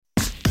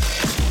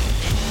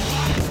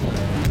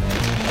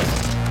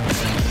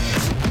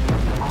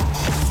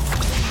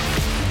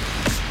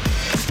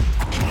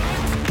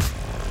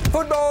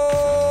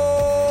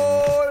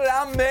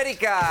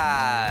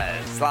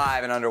Americas!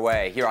 Live and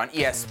underway here on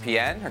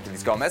ESPN.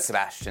 Hercules Gomez,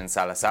 Sebastian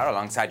Salazar,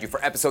 alongside you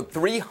for episode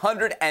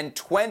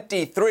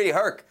 323.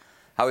 Herc,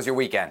 how was your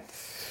weekend?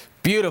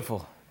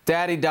 Beautiful.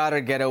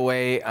 Daddy-daughter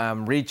getaway.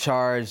 I'm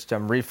recharged.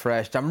 I'm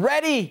refreshed. I'm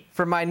ready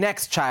for my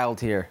next child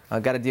here.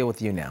 I've got to deal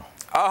with you now.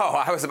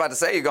 Oh, I was about to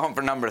say you're going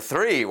for number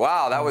 3.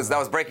 Wow, that was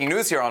breaking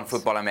news here on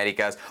Futbol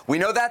Americas. We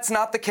know that's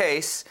not the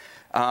case.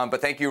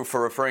 But thank you for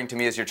referring to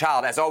me as your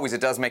child. As always,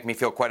 it does make me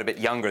feel quite a bit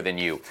younger than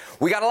you.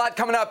 We got a lot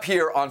coming up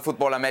here on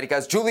Futbol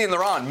Americas. Julian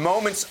Laurent,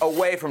 moments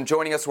away from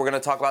joining us. We're going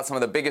to talk about some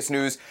of the biggest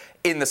news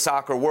in the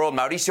soccer world.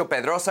 Mauricio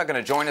Pedrosa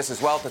going to join us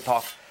as well to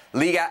talk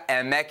Liga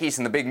MX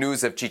and the big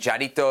news of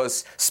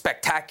Chicharito's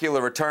spectacular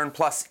return.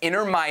 Plus,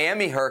 Inter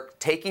Miami, Herc,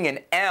 taking an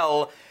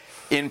L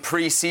in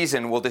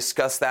preseason. We'll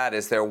discuss that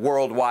as their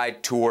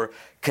worldwide tour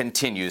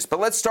continues. But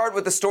let's start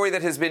with the story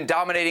that has been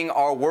dominating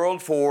our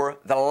world for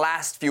the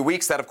last few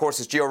weeks. That, of course,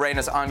 is Gio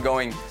Reyna's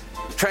ongoing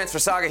transfer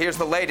saga. Here's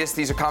the latest.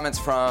 These are comments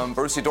from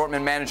Borussia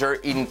Dortmund manager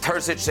Edin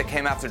Terzic that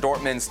came after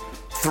Dortmund's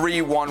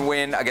 3-1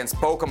 win against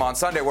Bochum on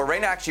Sunday, where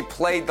Reyna actually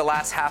played the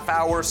last half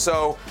hour or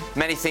so,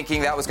 many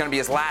thinking that was going to be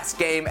his last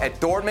game at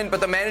Dortmund, but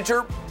the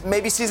manager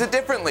maybe sees it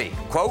differently.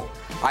 Quote,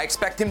 "I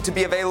expect him to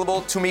be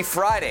available to me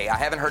Friday. I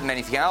haven't heard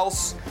anything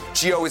else.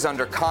 Gio is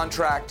under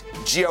contract.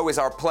 Gio is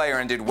our player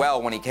and did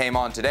well when he came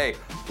on today."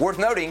 Worth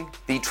noting,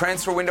 the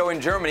transfer window in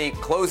Germany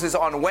closes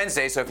on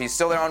Wednesday, so if he's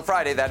still there on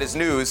Friday, that is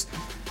news.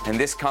 And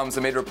this comes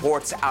amid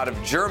reports out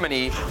of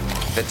Germany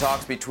that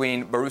talks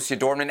between Borussia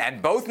Dortmund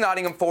and both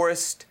Nottingham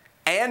Forest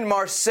and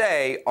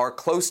Marseille are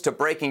close to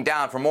breaking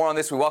down. For more on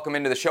this, we welcome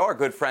into the show our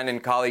good friend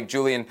and colleague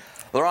Julian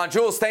Laurent.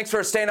 Jules, thanks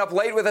for staying up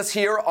late with us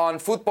here on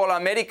Futbol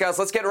Americas.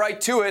 Let's get right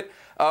to it.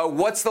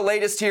 What's the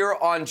latest here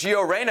on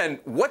Gio Reyna, and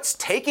what's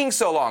taking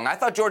so long? I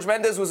thought George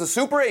Mendes was a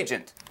super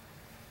agent.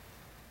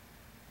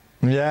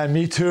 Yeah,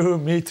 me too,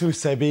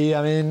 Sebi.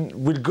 I mean,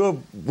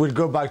 we'll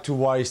go back to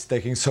why it's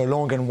taking so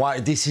long and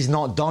why this is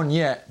not done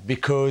yet,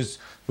 because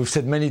we've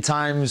said many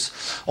times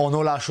on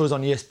all our shows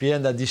on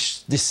ESPN that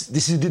this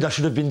is a deal that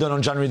should have been done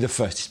on January the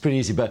 1st. It's pretty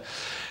easy, but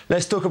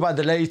let's talk about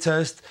the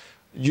latest.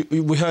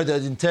 We heard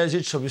Edin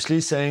Terzic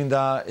obviously saying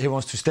that he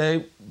wants to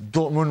stay.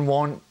 Dortmund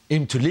want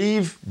him to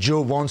leave.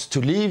 Gio wants to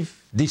leave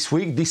this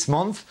week, this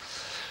month.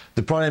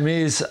 The problem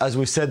is, as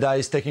we said, that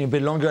it's taking a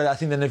bit longer, I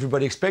think, than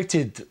everybody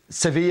expected.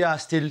 Sevilla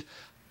still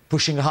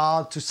pushing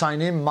hard to sign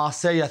him.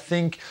 Marseille, I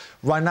think,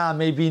 right now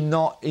maybe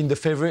not in the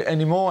favourite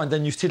anymore. And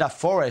then you still have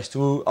Forest,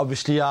 who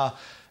obviously are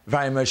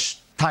very much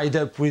tied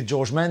up with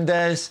George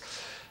Mendes.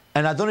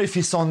 And I don't know if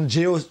it's on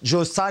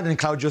Gio's side and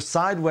Claudio's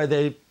side, where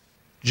they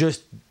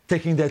just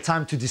taking their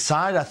time to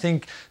decide. I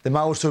think there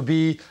might also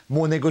be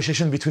more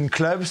negotiation between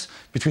clubs,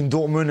 between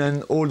Dortmund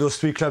and all those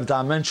 3 clubs that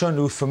I mentioned,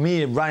 who for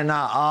me right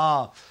now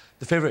are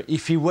the favourite.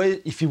 If he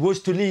was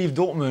to leave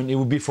Dortmund, it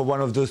would be for one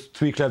of those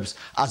 3 clubs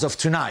as of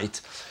tonight.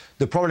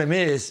 The problem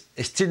is,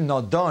 it's still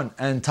not done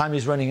and time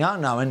is running out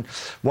now. And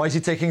why is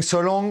it taking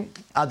so long?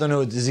 I don't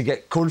know. Does he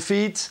get cold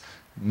feet?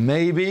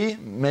 Maybe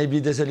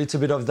there's a little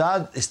bit of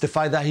that. It's the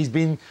fact that he's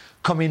been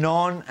coming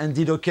on and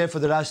did okay for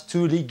the last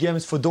 2 league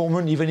games for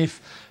Dortmund, even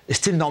if it's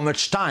still not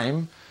much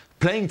time,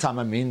 playing time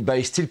I mean, but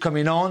he's still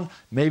coming on.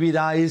 Maybe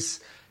that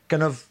is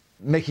kind of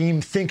making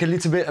him think a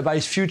little bit about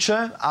his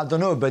future. I don't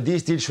know, but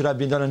this deal should have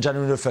been done on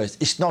January the 1st.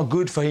 It's not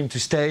good for him to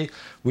stay.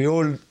 We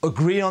all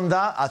agree on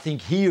that. I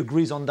think he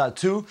agrees on that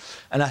too.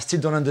 And I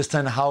still don't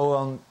understand how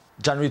on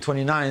January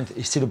 29th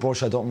he's still a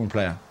Borussia Dortmund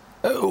player.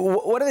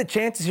 What are the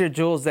chances here,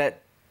 Jules,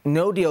 that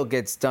no deal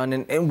gets done?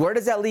 And where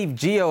does that leave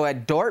Gio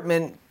at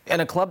Dortmund, in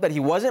a club that he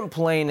wasn't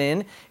playing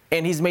in,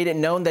 and he's made it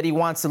known that he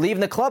wants to leave,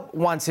 and the club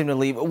wants him to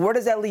leave? Where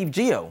does that leave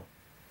Gio?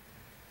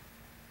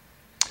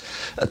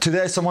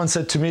 Today, someone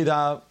said to me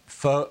that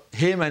for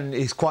him, and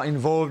he's quite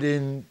involved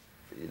in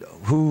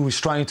who's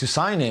trying to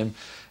sign him,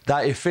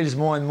 that it feels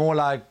more and more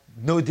like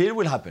no deal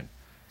will happen,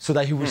 so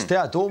that he will stay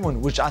at Dortmund,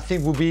 which I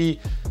think would be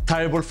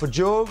terrible for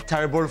Gio,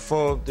 terrible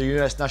for the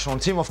US national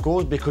team, of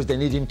course, because they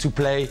need him to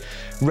play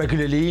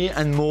regularly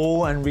and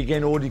more and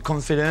regain all the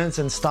confidence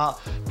and start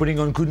putting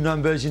on good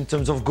numbers in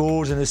terms of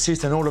goals and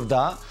assists and all of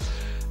that.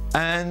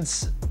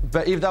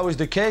 But if that was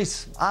the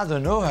case, I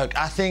don't know.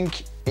 I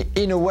think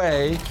in a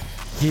way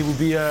he would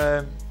be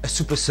a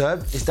super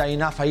sub. Is that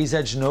enough at his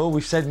age? No.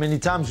 We've said many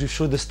times, we've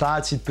showed the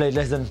stats, he played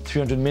less than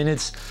 300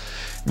 minutes.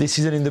 This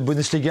season in the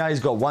Bundesliga, he's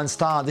got 1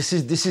 star. This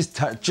is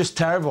just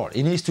terrible.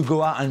 He needs to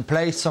go out and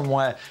play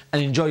somewhere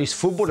and enjoy his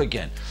football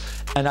again.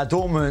 And at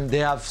Dortmund, they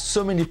have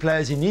so many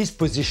players in his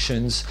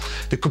positions.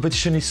 The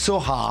competition is so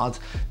hard.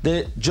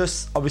 They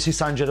just obviously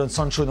signed Jadon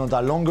Sancho not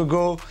that long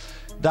ago.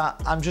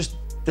 That I just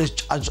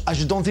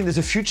don't think there's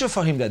a future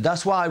for him there.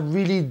 That's why I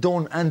really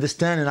don't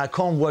understand, and I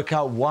can't work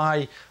out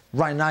why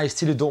right now he's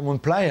still a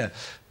Dortmund player.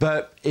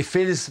 But it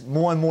feels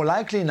more and more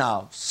likely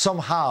now,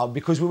 somehow,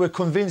 because we were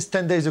convinced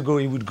 10 days ago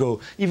he would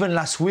go. Even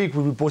last week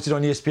we reported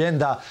on ESPN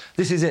that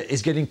this is it,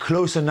 it's getting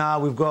closer now,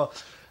 we've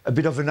got a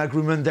bit of an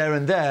agreement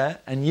there,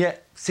 and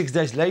yet 6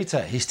 days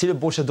later he's still a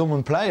Borussia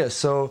Dortmund player.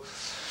 So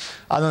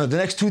I don't know. The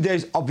next 2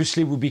 days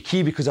obviously will be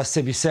key because, as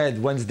Sebi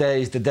said, Wednesday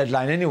is the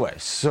deadline anyway.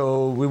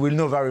 So we will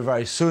know very,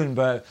 very soon.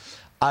 But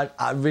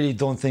I really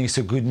don't think it's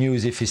a good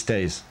news if he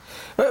stays.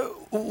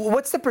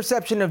 What's the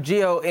perception of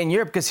Gio in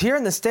Europe? Because here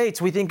in the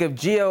States, we think of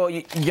Gio,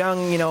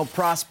 young,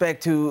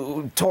 prospect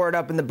who tore it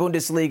up in the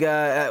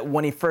Bundesliga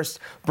when he first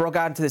broke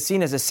out into the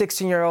scene as a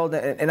 16-year-old.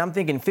 And I'm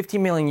thinking 50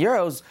 million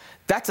euros,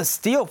 that's a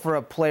steal for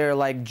a player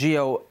like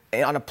Gio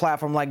on a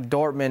platform like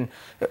Dortmund.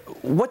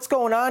 What's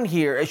going on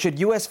here? Should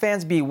U.S.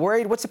 fans be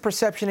worried? What's the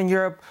perception in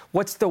Europe?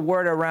 What's the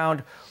word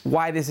around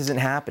why this isn't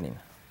happening?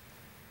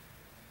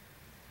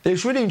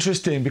 It's really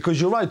interesting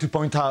because you're right to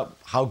point out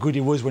how good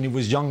he was when he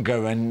was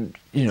younger. And,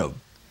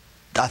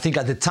 I think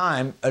at the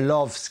time, a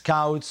lot of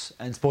scouts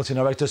and sporting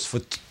directors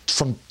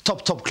from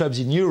top clubs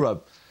in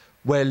Europe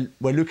were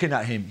looking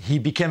at him. He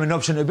became an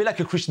option, a bit like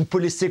a Christian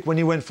Pulisic when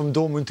he went from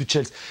Dortmund to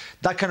Chelsea.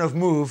 That kind of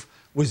move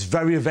was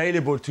very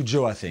available to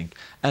Joe, I think.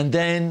 And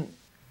then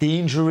the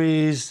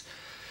injuries,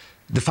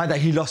 the fact that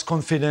he lost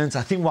confidence,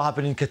 I think what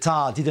happened in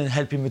Qatar didn't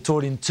help him at all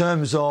in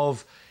terms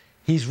of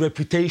his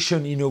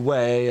reputation in a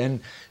way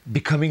and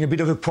becoming a bit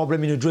of a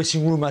problem in the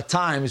dressing room at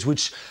times,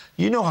 which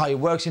you know how it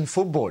works in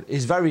football.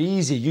 It's very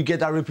easy. You get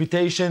that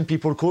reputation,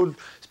 people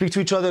speak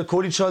to each other,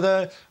 call each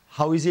other,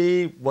 how is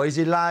he, what is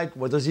he like,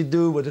 what does he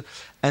do,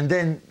 and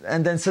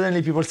then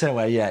suddenly people say,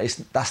 well, yeah,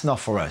 that's not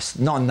for us,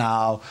 not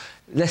now,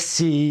 let's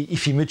see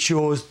if he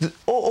matures,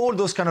 all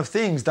those kind of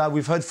things that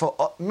we've heard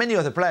for many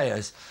other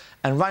players.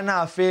 And right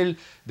now I feel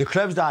the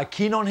clubs that are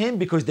keen on him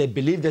because they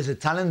believe there's a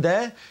talent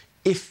there,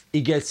 if he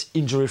gets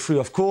injury-free,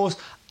 of course,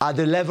 at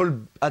the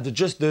level,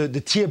 just the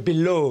tier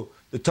below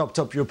the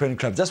top European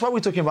clubs. That's why we're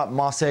talking about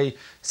Marseille,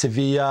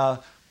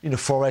 Sevilla,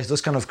 Forest,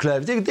 those kind of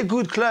clubs. They're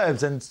good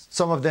clubs, and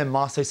some of them,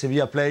 Marseille,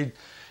 Sevilla, played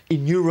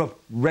in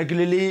Europe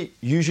regularly,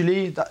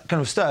 usually, that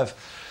kind of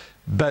stuff.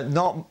 But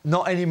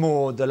not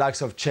anymore the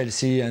likes of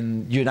Chelsea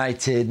and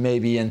United,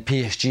 maybe, and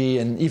PSG,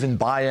 and even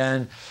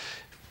Bayern.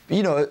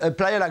 A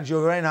player like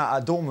Gio Reyna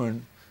at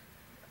Dortmund,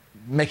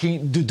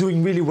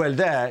 doing really well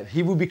there,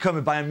 he will become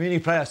a Bayern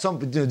Munich player.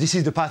 This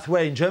is the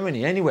pathway in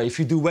Germany anyway. If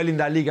you do well in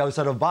that league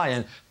outside of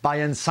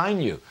Bayern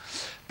sign you.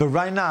 But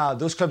right now,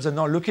 those clubs are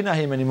not looking at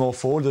him anymore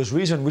for all those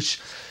reasons,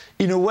 which,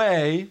 in a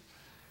way,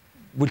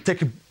 will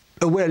take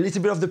away a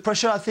little bit of the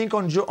pressure, I think,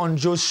 on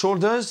Joe's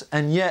shoulders.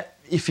 And yet,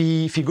 if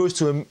he goes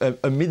to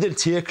a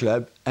middle-tier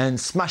club and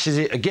smashes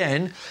it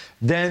again,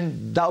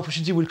 then that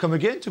opportunity will come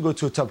again to go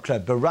to a top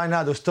club. But right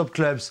now, those top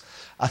clubs,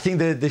 I think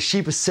the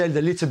ship has sailed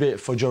a little bit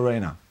for Gio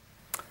Reyna.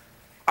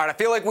 All right, I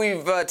feel like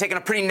we've taken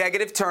a pretty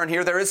negative turn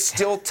here. There is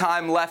still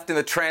time left in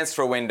the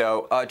transfer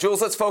window.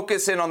 Jules, let's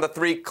focus in on the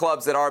three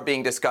clubs that are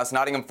being discussed,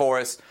 Nottingham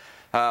Forest,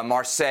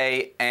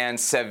 Marseille, and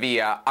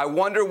Sevilla. I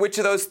wonder which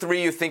of those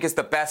three you think is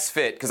the best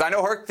fit, because I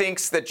know Herc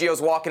thinks that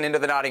Gio's walking into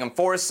the Nottingham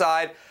Forest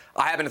side.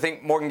 I happen to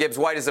think Morgan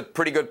Gibbs-White is a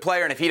pretty good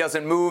player, and if he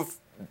doesn't move,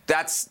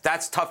 that's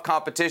tough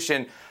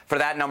competition for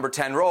that number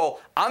 10 role.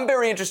 I'm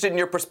very interested in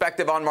your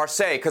perspective on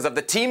Marseille, because of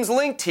the teams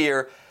linked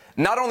here,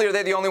 not only are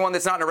they the only one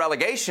that's not in a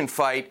relegation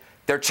fight,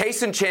 they're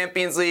chasing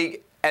Champions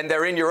League, and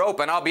they're in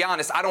Europa. And I'll be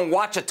honest, I don't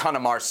watch a ton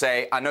of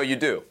Marseille. I know you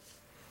do.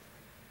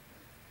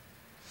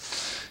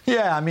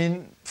 Yeah,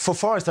 for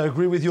Forest, I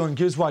agree with you on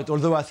Gibbs-White,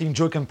 although I think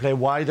Joe can play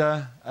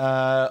wider.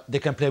 They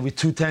can play with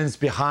 2 10s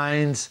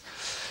behind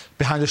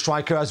the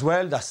striker as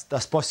well.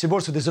 That's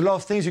possible. So there's a lot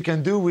of things you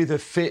can do with a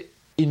fit,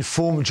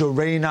 informed Gio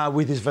Reyna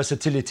with his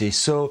versatility.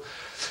 So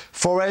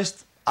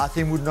Forest, I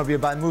think, would not be a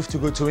bad move to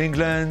go to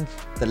England.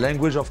 The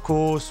language, of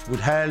course,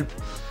 would help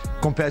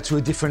compared to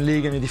a different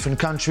league in a different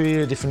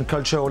country, a different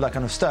culture, all that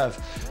kind of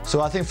stuff.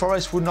 So I think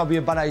Forest would not be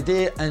a bad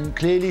idea. And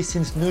clearly,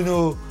 since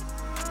Nuno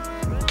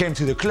came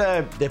to the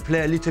club, they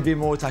play a little bit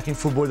more attacking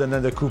football than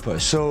under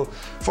Cooper. So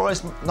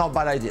Forest, not a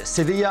bad idea.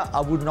 Sevilla,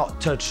 I would not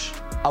touch.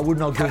 I would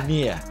not go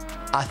near.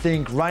 I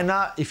think right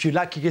now, if you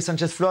like Quique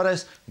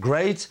Sanchez-Flores,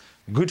 great.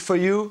 Good for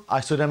you.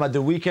 I saw them at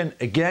the weekend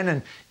again,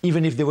 and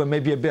even if they were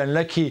maybe a bit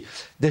unlucky,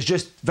 they're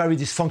just very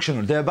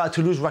dysfunctional. They're about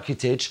to lose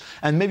Rakitic.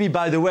 And maybe,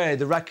 by the way,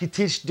 the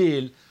Rakitic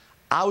deal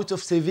out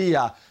of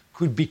Sevilla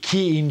could be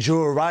key in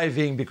Joe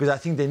arriving, because I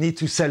think they need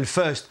to sell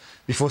first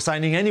before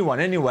signing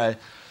anyone anyway.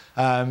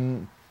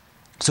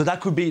 So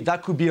that could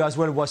be as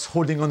well what's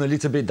holding on a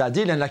little bit that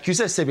deal. And like you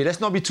said, Sebi,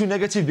 let's not be too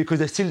negative, because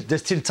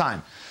there's still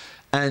time.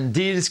 And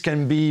deals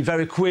can be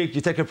very quick.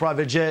 You take a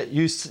private jet,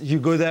 you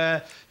go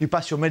there, you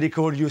pass your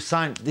medical, you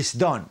sign, it's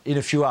done in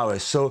a few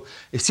hours. So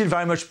it's still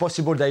very much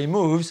possible that he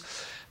moves.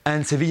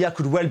 And Sevilla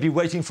could well be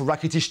waiting for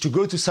Rakitic to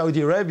go to Saudi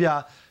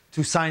Arabia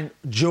to sign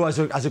Joe as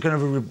a kind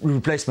of a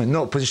replacement.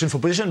 Not position for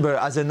position,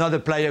 but as another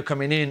player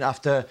coming in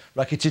after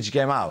Rakitic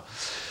came out.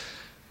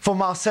 For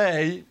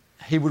Marseille,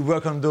 he would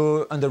work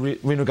under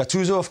Rino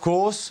Gattuso, of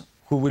course,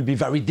 who will be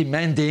very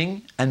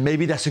demanding. And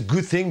maybe that's a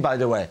good thing, by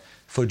the way,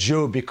 for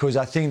Joe, because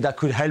I think that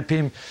could help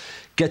him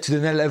get to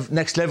the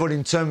next level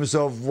in terms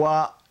of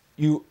what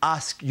you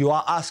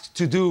are asked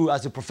to do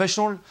as a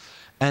professional.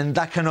 And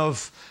that kind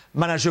of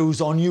manager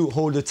who's on you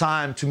all the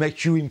time to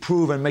make you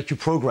improve and make you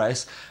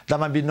progress, that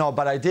might be not a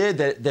bad idea.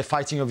 They're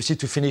fighting, obviously,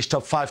 to finish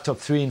top 5, top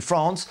 3 in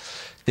France.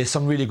 There's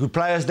some really good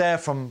players there,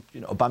 from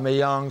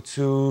Aubameyang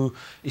to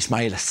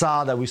Ismail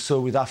Assar that we saw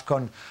with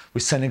AFCON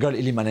with Senegal.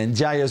 Iliman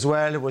Ndiaye as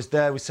well was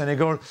there with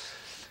Senegal.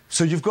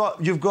 So you've got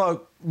a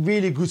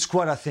really good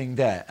squad, I think,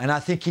 there. And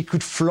I think he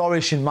could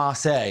flourish in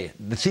Marseille.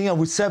 The thing I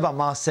would say about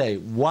Marseille,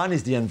 one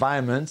is the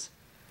environment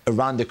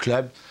around the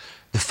club.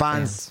 The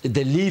fans,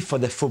 they live for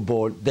the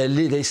football.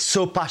 They're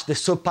so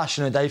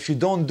passionate that if you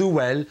don't do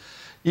well,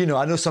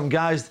 I know some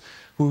guys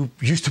who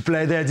used to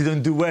play there,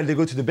 didn't do well, they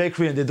go to the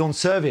bakery and they don't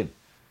serve him.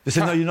 They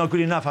say, no, you're not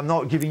good enough. I'm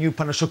not giving you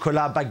pain au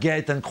chocolat,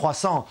 baguette and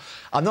croissant.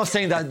 I'm not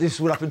saying that this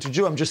will happen to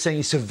you. I'm just saying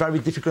it's a very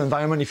difficult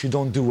environment if you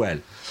don't do well.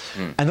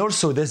 And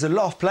also, there's a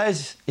lot of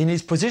players in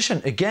his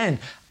position. Again,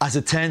 as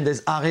a 10,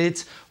 there's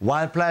Harit,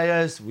 wild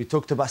players. We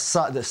talked about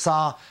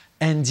Sarr,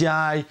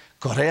 Ndiaye,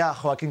 Correa.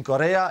 Joaquin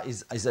Correa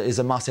is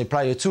a Marseille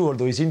player too,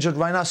 although he's injured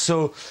right now.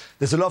 So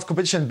there's a lot of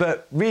competition.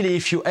 But really,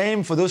 if you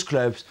aim for those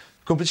clubs,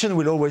 competition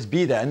will always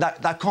be there. And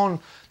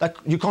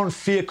you can't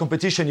fear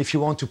competition if you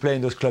want to play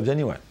in those clubs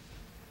anyway.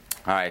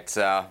 All right,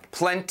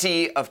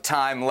 plenty of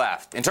time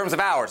left. In terms of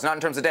hours, not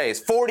in terms of days.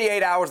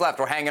 48 hours left.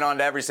 We're hanging on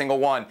to every single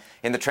one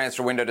in the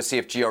transfer window to see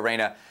if Gio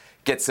Reyna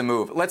gets a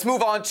move. Let's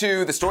move on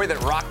to the story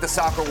that rocked the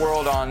soccer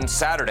world on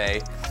Saturday,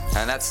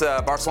 and that's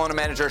Barcelona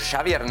manager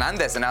Xavi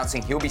Hernandez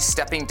announcing he'll be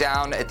stepping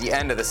down at the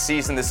end of the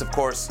season. This, of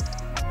course,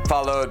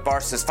 followed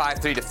Barca's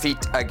 5-3 defeat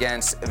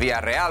against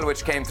Villarreal,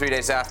 which came 3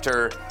 days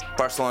after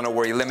Barcelona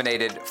were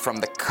eliminated from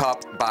the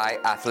Cup by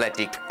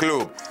Athletic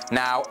Club.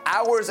 Now,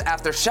 hours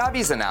after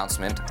Xavi's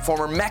announcement,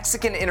 former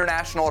Mexican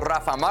international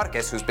Rafa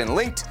Marquez, who's been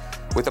linked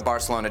with the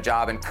Barcelona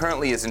job and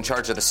currently is in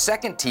charge of the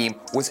second team,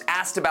 was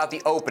asked about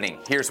the opening.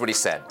 Here's what he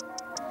said.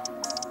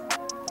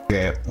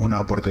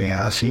 Una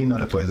oportunidad así no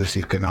le puedes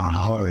decir que no,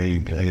 ¿no?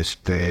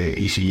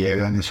 Y si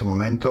llega en ese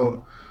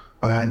momento,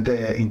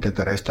 obviamente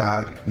intentaré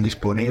estar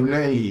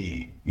disponible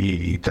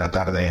y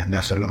tratar de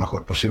hacer lo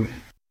mejor posible.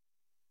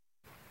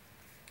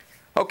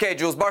 Okay,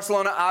 Jules,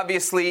 Barcelona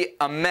obviously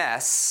a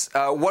mess.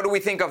 What do we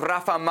think of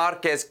Rafa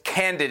Marquez's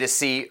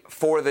candidacy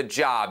for the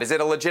job? Is it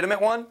a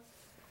legitimate one?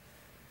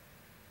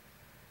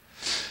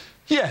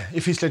 Yeah,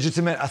 if it's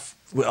legitimate,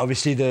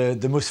 obviously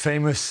the most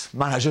famous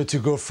manager to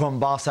go from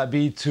Barca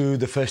B to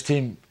the first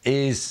team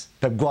is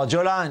Pep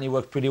Guardiola, and he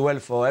worked pretty well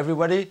for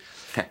everybody.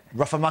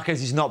 Rafa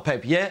Marquez is not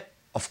Pep yet,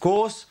 of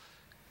course,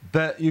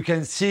 but you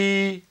can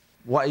see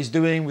what he's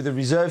doing with the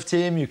reserve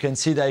team. You can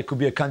see that he could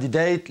be a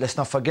candidate. Let's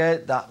not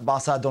forget that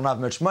Barca don't have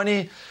much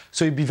money,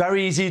 so it'd be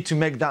very easy to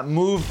make that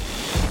move.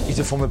 He's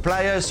a former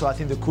player, so I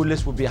think the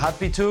coolest would be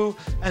happy to.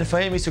 And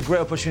for him, it's a great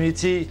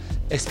opportunity,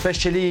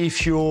 especially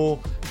if you're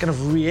kind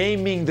of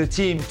re-aiming the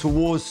team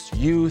towards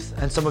youth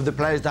and some of the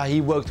players that he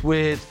worked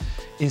with.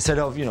 Instead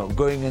of,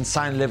 going and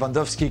sign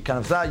Lewandowski, kind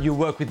of that, you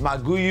work with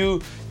Maguire,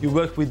 you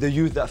work with the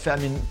youth that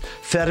Fermin,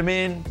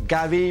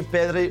 Gavi,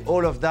 Pedri,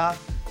 all of that,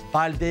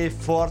 Balde,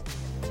 Fort,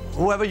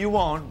 whoever you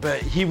want, but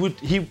he would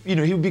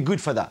be good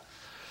for that.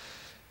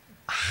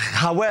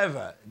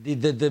 However,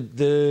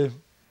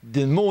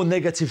 the more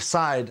negative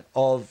side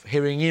of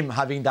hearing him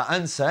having that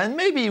answer, and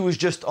maybe he was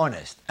just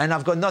honest, and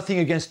I've got nothing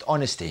against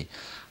honesty.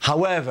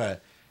 However,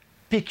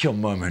 pick your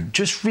moment.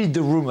 Just read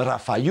the room,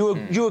 Rafa.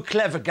 You're a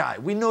clever guy.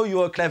 We know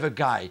you're a clever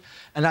guy.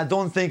 And I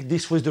don't think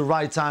this was the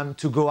right time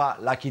to go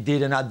out like he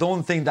did, and I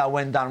don't think that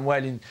went down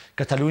well in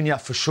Catalonia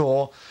for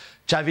sure.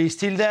 Xavi is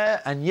still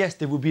there, and yes,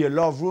 there will be a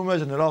lot of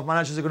rumours and a lot of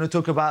managers are going to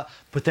talk about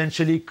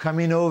potentially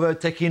coming over,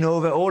 taking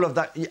over, all of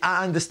that.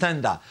 I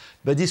understand that.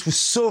 But this was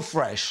so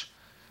fresh,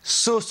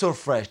 so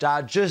fresh, that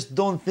I just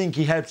don't think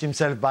he helped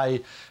himself by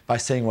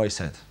saying what he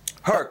said.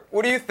 Herc,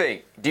 what do you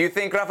think? Do you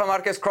think Rafa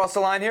Marquez crossed the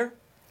line here?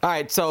 All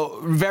right,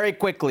 so very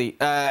quickly,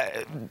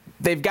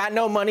 they've got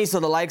no money, so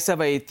the likes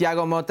of a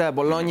Thiago Motta,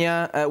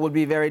 Bologna would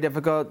be very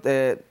difficult.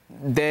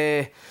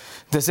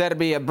 De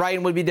Serbi,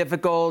 Brighton would be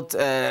difficult.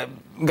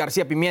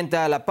 Garcia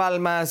Pimienta, La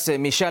Palmas,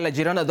 Michel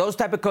Girona, those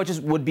type of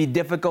coaches would be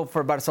difficult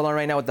for Barcelona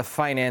right now with the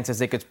finances.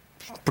 They could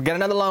get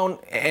another loan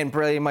and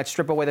pretty much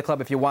strip away the club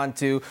if you want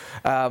to.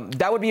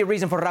 That would be a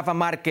reason for Rafa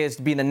Marquez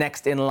to be the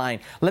next in line.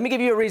 Let me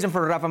give you a reason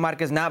for Rafa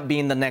Marquez not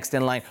being the next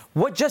in line.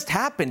 What just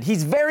happened?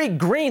 He's very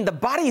green. The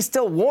body is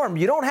still warm.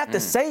 You don't have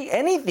to say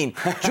anything.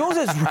 Jules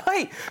is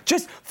right.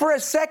 Just for a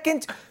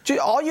second,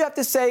 all you have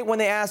to say when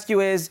they ask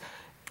you is,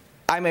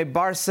 I'm a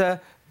Barca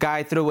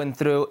guy through and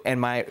through,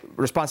 and my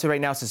responsibility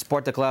right now is to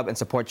support the club and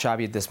support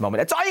Xavi at this moment.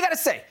 That's all you got to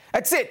say.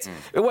 That's it.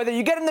 Whether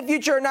you get in the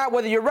future or not,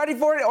 whether you're ready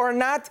for it or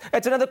not,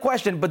 that's another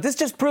question. But this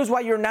just proves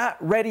why you're not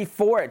ready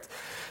for it.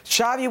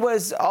 Xavi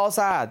was Al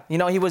Saad.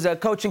 He was a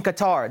coach in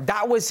Qatar.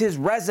 That was his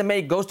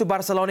resume. Goes to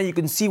Barcelona. You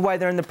can see why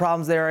they're in the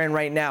problems they're in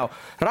right now.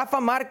 Rafa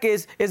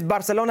Marquez is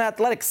Barcelona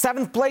Athletic,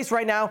 7th place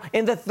right now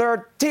in the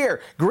 3rd tier.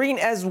 Green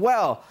as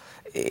well.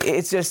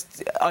 It's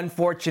just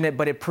unfortunate,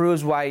 but it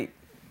proves why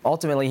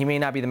ultimately he may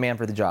not be the man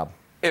for the job.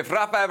 If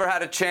Rafa ever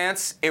had a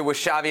chance, it was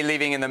Xavi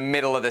leaving in the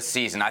middle of the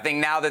season. I think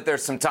now that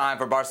there's some time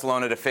for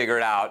Barcelona to figure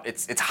it out,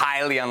 it's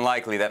highly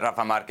unlikely that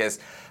Rafa Marquez,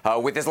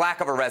 with his lack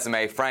of a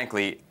resume,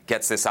 frankly,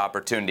 gets this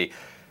opportunity.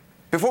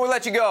 Before we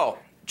let you go,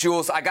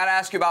 Jules, I got to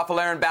ask you about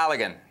Valérien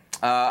Balogun.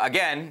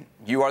 Again,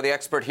 you are the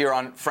expert here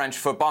on French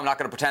football. I'm not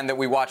going to pretend that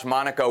we watch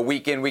Monaco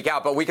week in, week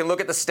out, but we can look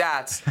at the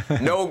stats.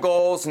 No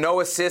goals, no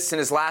assists in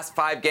his last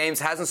 5 games,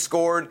 hasn't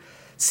scored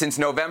since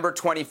November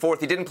 24th.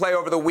 He didn't play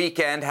over the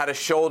weekend, had a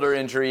shoulder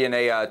injury in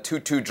a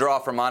 2-2 draw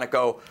for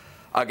Monaco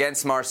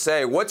against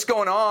Marseille. What's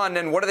going on,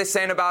 and what are they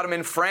saying about him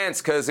in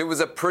France? Because it was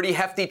a pretty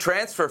hefty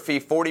transfer fee,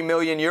 40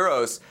 million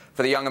euros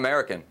for the young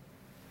American.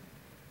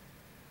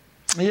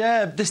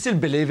 Yeah, they still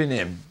believe in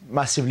him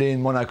massively in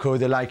Monaco.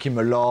 They like him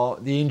a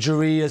lot. The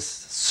injury has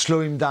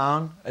slowed him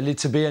down a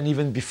little bit, and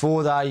even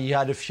before that, he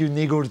had a few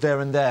niggles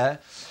there and there.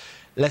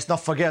 Let's not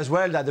forget as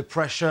well that the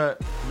pressure,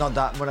 not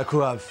that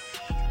Monaco have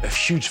a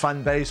huge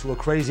fan base who are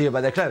crazy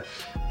about their club,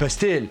 but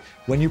still,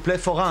 when you play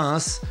for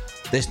Reims,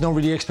 there's no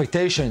really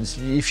expectations.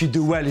 If you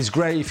do well, it's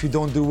great. If you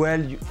don't do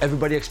well,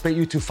 everybody expects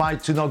you to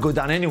fight to not go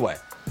down anyway,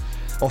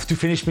 or to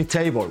finish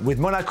mid-table. With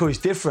Monaco, it's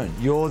different.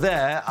 You're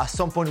there. At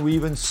some point, we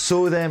even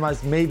saw them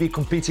as maybe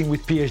competing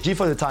with PSG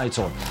for the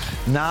title.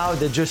 Now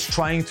they're just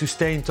trying to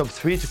stay in top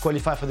 3 to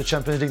qualify for the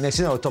Champions League next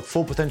season, or top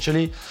 4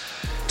 potentially,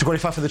 to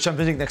qualify for the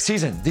Champions League next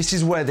season. This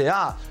is where they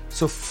are.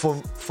 So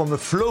from a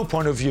flow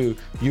point of view,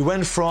 you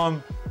went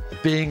from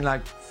being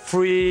like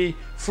free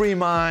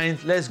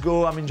mind, let's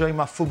go, I'm enjoying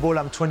my football,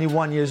 I'm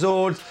 21 years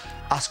old,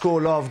 I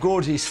score a lot of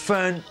goals, it's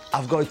fun,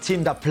 I've got a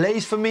team that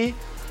plays for me.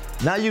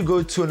 Now you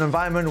go to an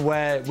environment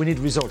where we need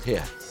result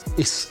here.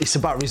 It's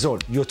about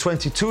result. You're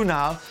 22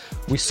 now.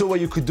 We saw what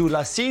you could do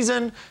last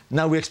season.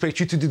 Now we expect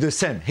you to do the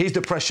same. Here's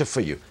the pressure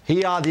for you.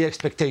 Here are the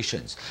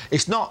expectations.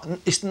 It's not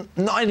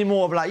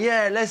anymore of like,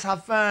 yeah, let's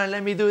have fun,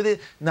 let me do this.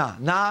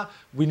 Now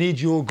we need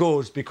your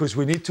goals because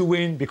we need to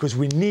win, because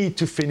we need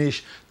to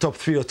finish top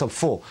 3 or top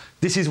 4.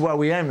 This is where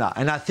we are now.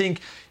 And I think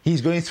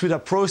he's going through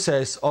that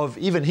process of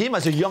even him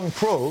as a young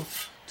pro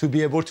to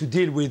be able to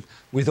deal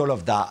with all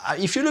of that.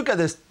 If you look at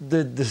the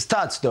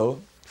stats though,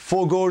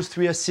 4 goals,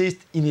 3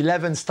 assists in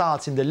 11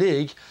 starts in the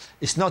league,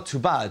 it's not too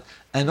bad.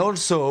 And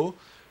also,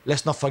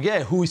 let's not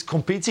forget who is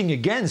competing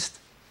against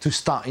to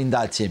start in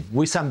that team.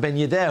 Wissam Ben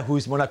Yedder, who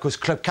is Monaco's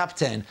club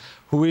captain,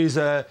 who is,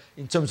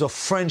 in terms of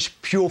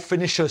French pure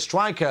finisher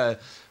striker,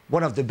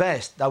 one of the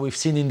best that we've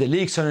seen in the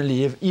league,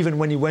 certainly. Even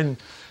when he went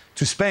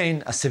to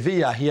Spain, at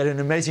Sevilla, he had an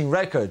amazing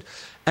record.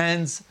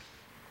 And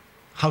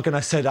how can I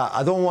say that?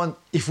 I don't want,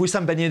 if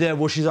Wissam Ben Yedder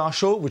watches our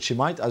show, which he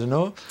might, I don't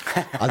know,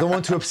 I don't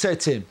want to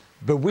upset him.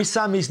 But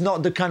Wissam is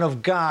not the kind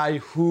of guy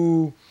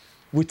who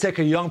would take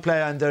a young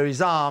player under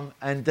his arm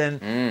and then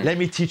let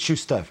me teach you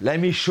stuff. Let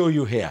me show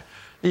you here.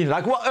 You know,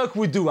 like what Urk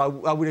would do, I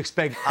would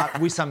expect at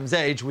Wissam's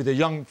age with a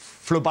young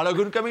Flo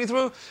Balogun coming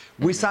through.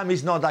 Wissam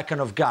is not that kind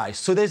of guy.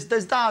 So there's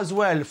that as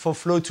well for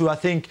Flo to, I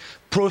think,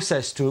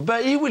 process too.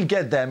 But he will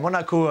get there.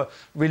 Monaco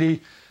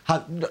really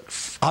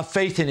have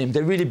faith in him.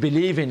 They really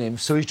believe in him.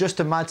 So it's just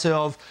a matter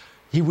of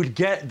he will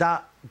get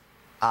that,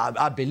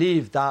 I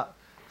believe, that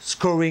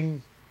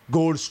scoring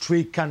goal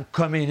streak can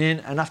come in,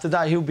 and after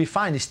that he'll be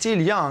fine. He's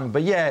still young,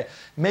 but yeah,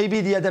 maybe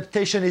the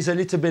adaptation is a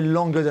little bit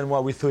longer than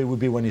what we thought it would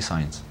be when he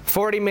signs.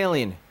 40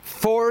 million.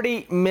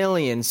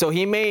 So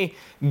he may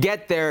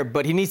get there,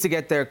 but he needs to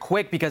get there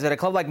quick, because at a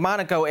club like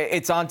Monaco,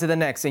 it's on to the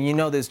next. And you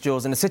know this,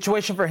 Jules. And the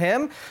situation for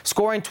him,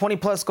 scoring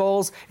 20-plus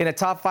goals in a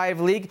top 5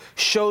 league,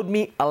 showed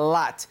me a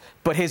lot.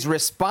 But his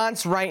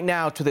response right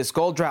now to this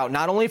goal drought,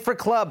 not only for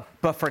club,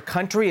 but for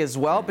country as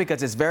well,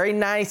 because it's very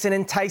nice and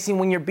enticing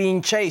when you're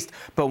being chased.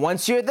 But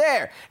once you're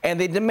there and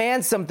they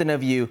demand something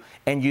of you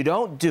and you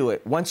don't do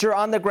it, once you're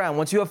on the ground,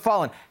 once you have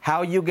fallen,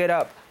 how you get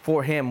up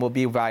for him will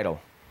be vital.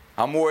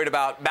 I'm worried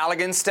about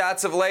Balogun's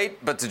stats of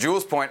late, but to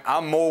Jules' point,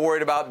 I'm more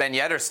worried about Ben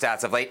Yedder's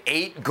stats of late.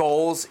 8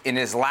 goals in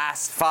his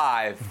last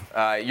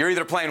 5. You're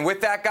either playing with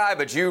that guy,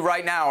 but you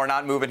right now are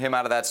not moving him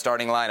out of that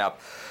starting lineup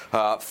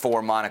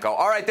for Monaco.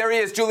 All right, there he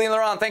is, Julien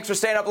Laurent. Thanks for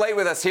staying up late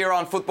with us here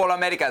on Futbol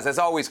Americas. As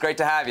always, great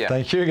to have you.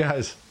 Thank you,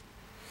 guys.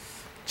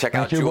 Check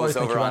out Jules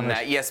over on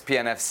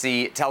ESPN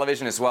FC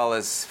television, as well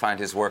as find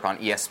his work on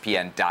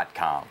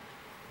ESPN.com.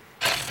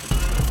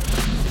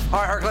 All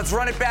right, Herc, let's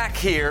run it back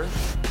here.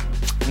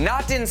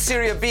 Not in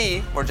Serie B,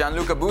 where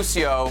Gianluca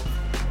Busio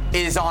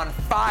is on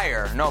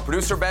fire. No,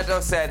 producer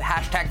Beto said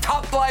hashtag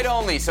top flight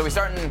only. So we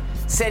start in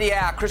Serie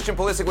A. Christian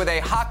Pulisic with a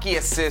hockey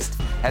assist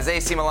as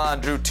AC Milan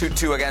drew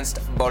 2-2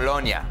 against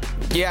Bologna.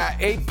 Yeah,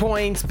 8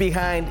 points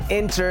behind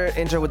Inter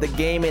with the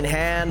game in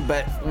hand.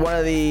 But one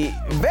of the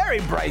very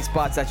bright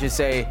spots, I should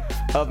say,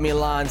 of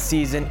Milan's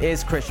season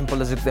is Christian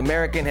Pulisic. The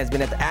American has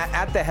been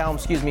at the helm,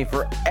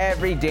 for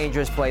every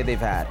dangerous play they've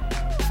had.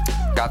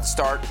 Got the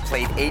start,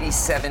 played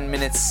 87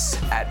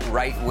 minutes at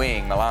right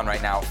wing. Milan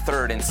right now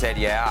 3rd in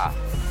Serie A.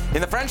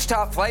 In the French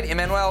top flight,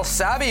 Emmanuel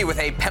Sabi with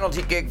a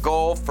penalty kick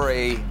goal for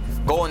a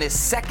goal in his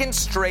 2nd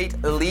straight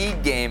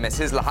league game as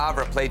his Le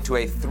Havre played to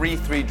a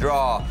 3-3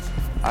 draw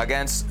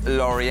against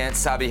Lorient.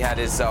 Sabi had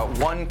his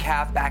 1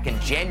 cap back in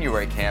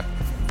January camp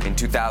in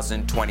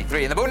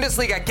 2023. In the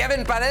Bundesliga,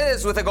 Kevin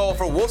Paredes with a goal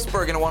for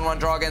Wolfsburg in a 1-1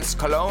 draw against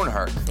Cologne.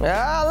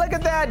 Ah, look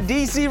at that.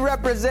 DC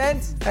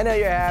represents. I know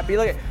you're happy.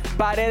 Look at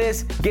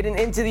Paredes getting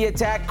into the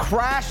attack,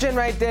 crashing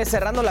right there,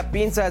 cerrando la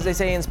pinza, as they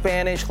say in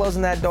Spanish,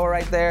 closing that door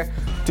right there,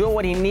 doing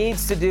what he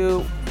needs to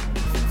do.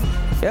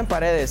 And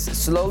Paredes,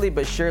 slowly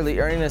but surely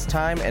earning his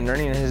time and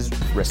earning his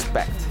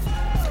respect.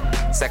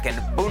 Second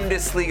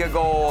Bundesliga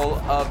goal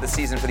of the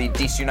season for the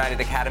DC United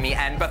Academy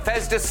and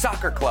Bethesda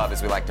Soccer Club,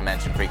 as we like to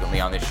mention frequently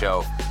on this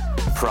show,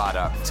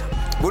 product.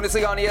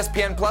 Bundesliga on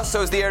ESPN Plus,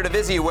 so is the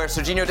Eredivisie, where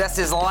Serginho Dest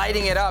is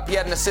lighting it up. He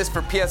had an assist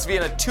for PSV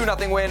in a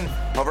 2-0 win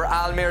over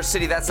Almere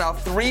City. That's now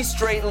 3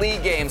 straight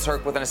league games,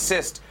 Herc, with an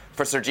assist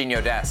for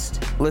Serginho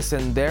Dest.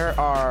 Listen, there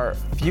are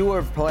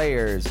fewer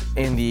players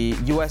in the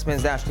U.S.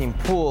 men's national team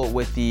pool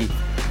with the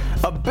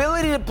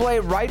ability to play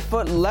right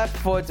foot, left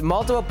foot,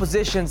 multiple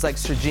positions like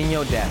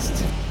Serginho Dest.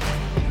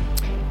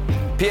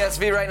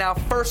 PSV right now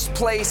first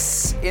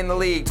place in the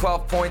league,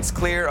 12 points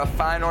clear of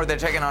Feyenoord. They're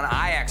taking on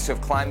Ajax, who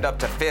have climbed up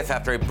to 5th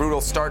after a brutal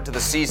start to the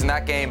season.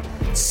 That game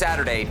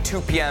Saturday,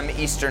 2 p.m.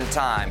 Eastern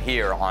Time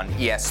here on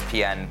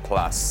ESPN+.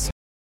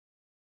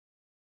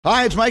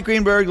 Hi, it's Mike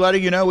Greenberg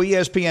letting you know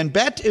ESPN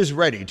Bet is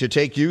ready to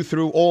take you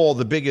through all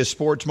the biggest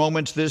sports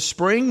moments this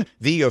spring.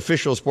 The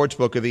official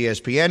sportsbook of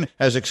ESPN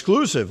has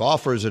exclusive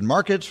offers and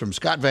markets from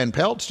Scott Van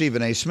Pelt,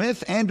 Stephen A.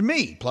 Smith, and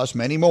me, plus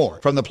many more.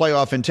 From the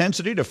playoff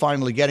intensity to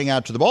finally getting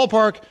out to the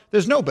ballpark,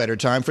 there's no better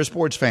time for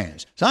sports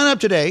fans. Sign up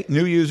today.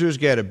 New users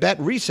get a bet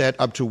reset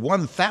up to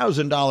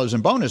 $1,000 in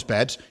bonus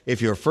bets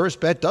if your first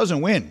bet doesn't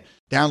win.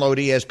 Download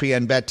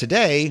ESPN Bet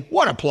today.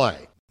 What a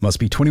play. Must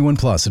be 21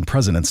 plus and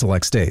present in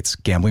select states.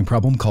 Gambling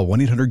problem? Call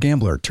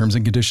 1-800-GAMBLER. Terms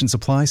and conditions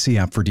apply. See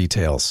app for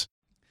details.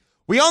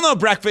 We all know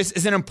breakfast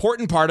is an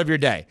important part of your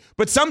day.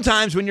 But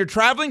sometimes when you're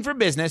traveling for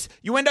business,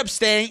 you end up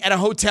staying at a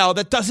hotel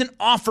that doesn't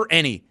offer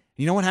any.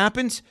 You know what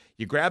happens?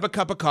 You grab a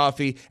cup of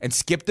coffee and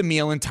skip the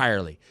meal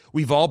entirely.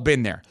 We've all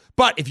been there.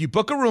 But if you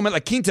book a room at La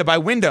Quinta by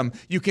Wyndham,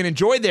 you can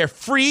enjoy their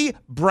free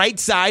Bright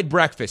Side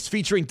breakfast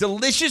featuring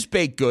delicious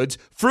baked goods,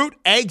 fruit,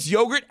 eggs,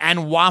 yogurt,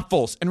 and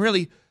waffles. And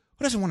really,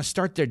 who doesn't want to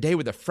start their day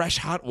with a fresh,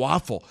 hot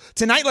waffle?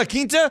 Tonight, La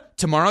Quinta,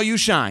 tomorrow you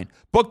shine.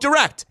 Book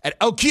direct at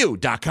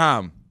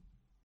LQ.com.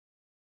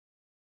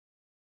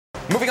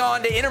 Moving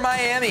on to Inter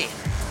Miami,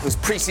 whose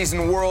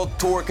preseason world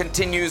tour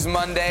continues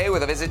Monday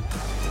with a visit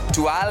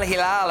to Al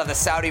Hilal of the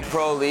Saudi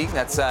Pro League.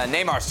 That's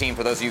Neymar's team,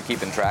 for those of you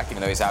keeping track, even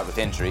though he's out with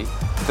injury.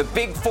 The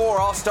Big Four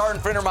all starting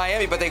for Inter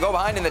Miami, but they go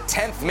behind in the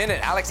 10th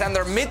minute.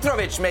 Alexander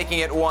Mitrovic making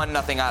it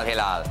 1-0 Al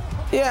Hilal.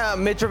 Yeah,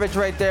 Mitrovic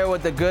right there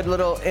with the good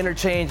little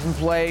interchange and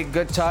play,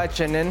 good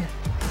touch, and then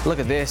look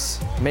at this,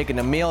 making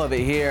a meal of it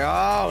here.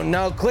 Oh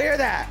no, clear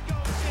that.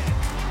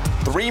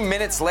 3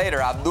 minutes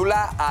later,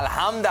 Abdullah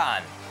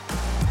Al-Hamdan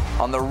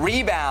on the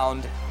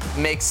rebound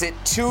makes it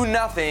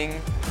 2-0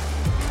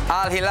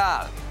 Al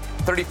Hilal.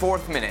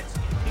 34th minute,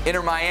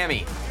 Inter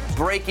Miami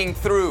breaking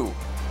through.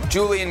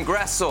 Julian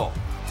Gressel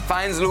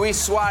finds Luis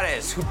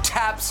Suarez, who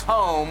taps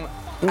home.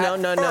 No.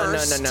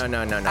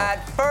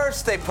 At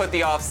first, they put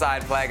the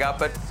offside flag up,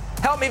 but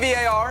help me,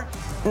 VAR.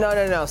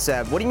 No,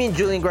 Seb. What do you mean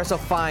Julian Gressel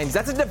finds?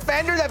 That's a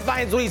defender that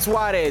finds Luis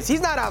Suarez. He's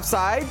not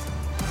offside.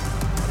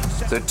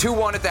 So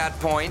 2-1 at that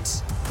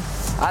point.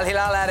 Al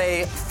Hilal had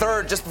a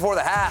third just before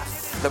the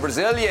half. The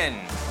Brazilian,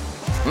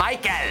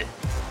 Michael.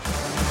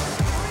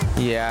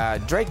 Yeah,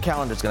 Drake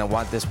Callender's going to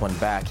want this one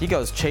back. He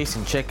goes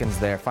chasing chickens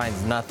there,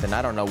 finds nothing.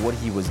 I don't know what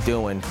he was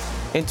doing.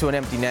 Into an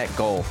empty net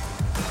goal.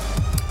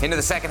 Into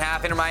the second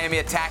half, Inter Miami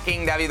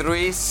attacking. David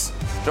Ruiz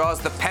draws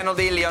the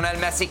penalty. Lionel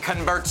Messi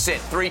converts it,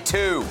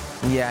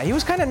 3-2. Yeah, he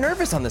was kind of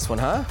nervous on this one,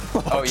 huh?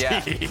 Oh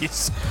yeah.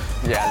 Geez.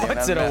 Yeah,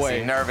 puts Lionel it Messi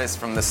away. nervous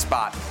from the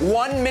spot.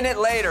 1 minute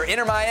later,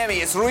 Inter Miami,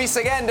 it's Ruiz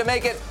again to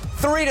make it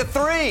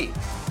 3-3.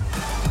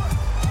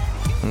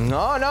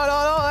 No.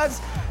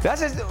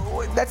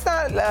 That's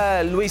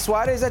not Luis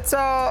Suarez. That's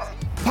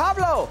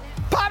Pablo.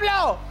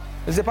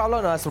 Is it Pablo?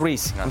 No, that's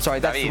Ruiz. No, I'm sorry,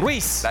 that's David.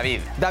 Ruiz.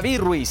 David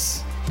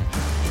Ruiz.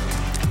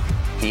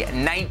 The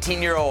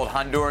 19-year-old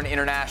Honduran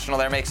international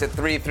there makes it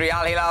 3-3.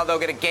 Al Hilal, though,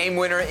 get a game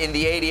winner in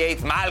the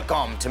 88th.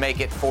 Malcolm to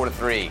make it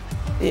 4-3.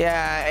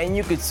 Yeah, and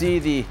you could see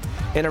the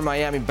Inter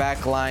Miami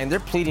back line. They're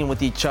pleading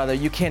with each other.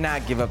 You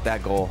cannot give up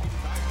that goal.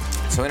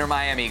 So Inter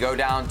Miami go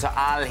down to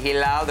Al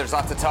Hilal. There's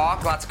lots of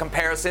talk, lots of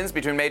comparisons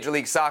between Major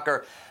League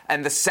Soccer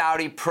and the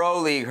Saudi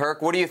Pro League.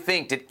 Herc, what do you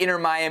think? Did Inter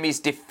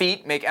Miami's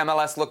defeat make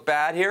MLS look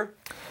bad here?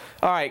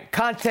 All right,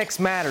 context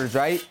matters,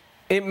 right?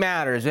 It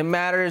matters. It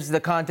matters the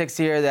context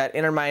here that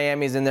Inter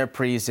Miami's in their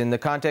preseason, the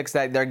context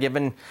that they're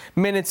giving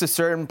minutes to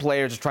certain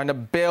players, trying to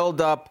build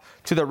up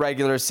to the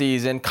regular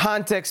season.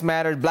 Context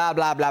matters, blah,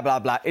 blah, blah, blah,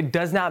 blah. It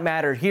does not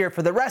matter here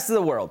for the rest of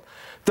the world.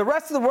 The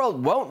rest of the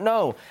world won't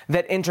know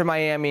that Inter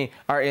Miami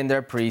are in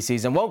their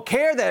preseason, won't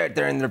care that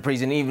they're in their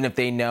preseason even if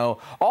they know.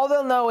 All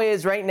they'll know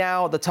is right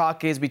now the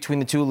talk is between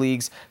the two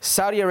leagues,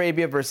 Saudi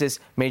Arabia versus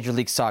Major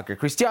League Soccer,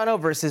 Cristiano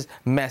versus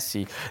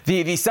Messi.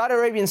 The Saudi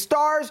Arabian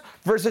stars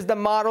versus the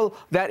model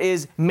that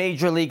is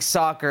Major League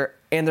Soccer,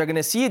 and they're going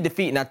to see a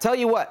defeat. And I'll tell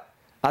you what,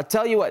 I'll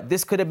tell you what,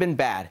 this could have been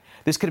bad.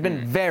 This could have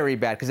been very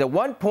bad because at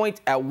one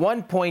point,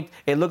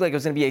 it looked like it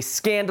was going to be a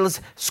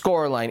scandalous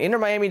scoreline. Inter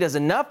Miami does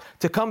enough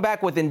to come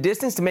back within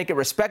distance to make it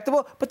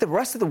respectable, but the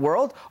rest of the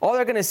world, all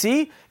they're going to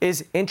see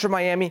is Inter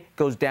Miami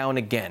goes down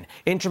again.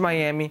 Inter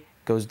Miami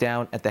goes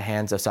down at the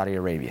hands of Saudi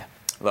Arabia.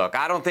 Look,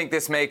 I don't think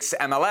this makes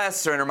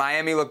MLS or Inter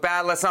Miami look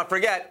bad. Let's not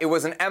forget, it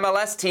was an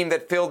MLS team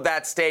that filled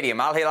that stadium.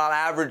 Al Hilal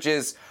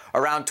averages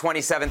around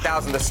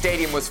 27,000. The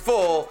stadium was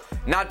full,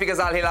 not because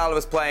Al Hilal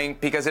was playing,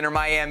 because Inter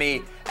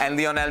Miami and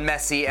Lionel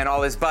Messi and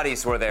all his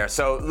buddies were there.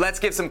 So let's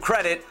give some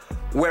credit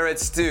where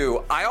it's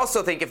due. I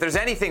also think if there's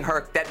anything,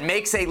 Herc, that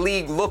makes a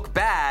league look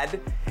bad,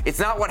 it's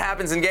not what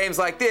happens in games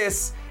like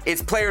this.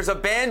 It's players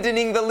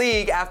abandoning the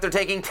league after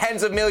taking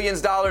tens of millions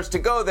of dollars to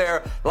go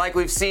there, like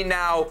we've seen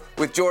now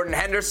with Jordan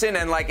Henderson,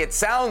 and like it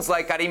sounds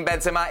like Karim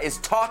Benzema is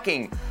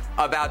talking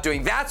about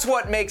doing. That's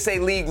what makes a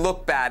league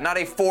look bad, not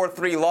a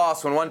 4-3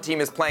 loss when one team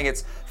is playing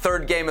its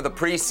third game of the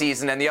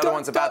preseason and the other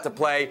one's about to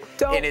play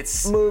in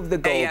its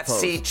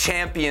AFC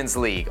Champions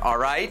League, all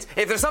right?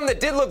 If there's something that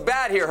did look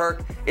bad here,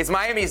 Herc, it's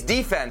Miami's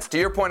defense, to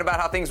your point about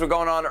how things were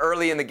going on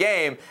early in the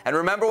game. And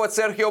remember what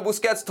Sergio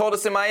Busquets told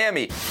us in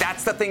Miami.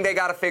 That's the thing they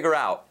got to figure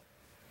out.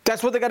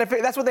 That's what they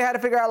had to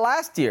figure out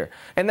last year.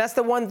 And that's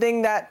the one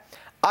thing that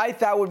I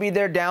thought would be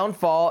their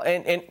downfall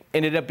and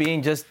ended up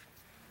being just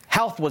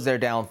health was their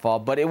downfall,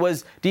 but it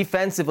was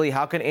defensively.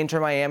 How can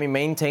Inter Miami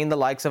maintain the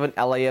likes of an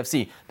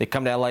LAFC? They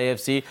come to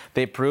LAFC.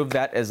 They prove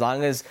that as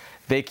long as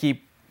they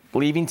keep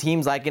leaving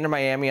teams like Inter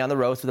Miami on the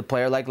ropes with a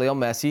player like Leo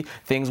Messi,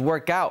 things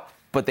work out.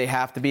 But they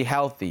have to be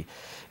healthy.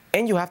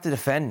 And you have to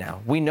defend now.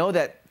 We know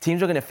that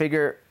teams are going to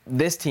figure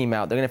this team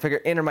out. They're going to figure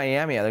Inter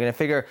Miami out. They're going to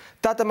figure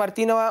Tata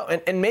Martino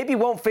out. And maybe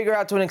won't figure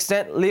out to an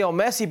extent Leo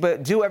Messi,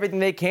 but do everything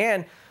they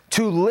can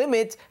to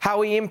limit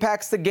how he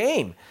impacts the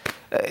game.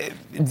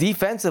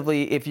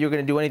 Defensively, if you're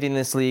going to do anything in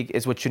this league,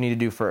 is what you need to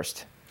do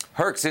first.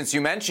 Herc, since you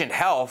mentioned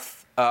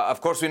health,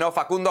 of course we know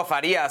Facundo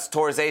Farias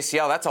tore his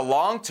ACL. That's a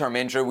long-term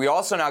injury. We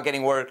also now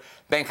getting word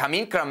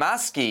Benjamin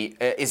Kramaski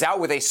is out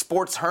with a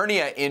sports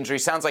hernia injury.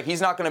 Sounds like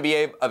he's not going to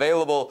be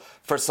available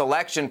for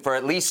selection for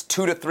at least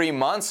 2 to 3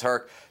 months,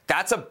 Herc.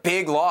 That's a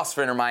big loss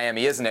for Inter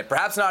Miami, isn't it?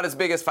 Perhaps not as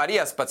big as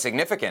Farias, but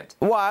significant.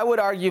 Well, I would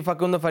argue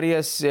Facundo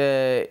Farias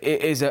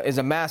is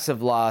a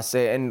massive loss,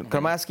 and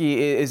Kramaski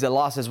is a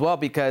loss as well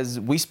because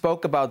we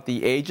spoke about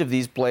the age of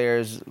these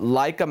players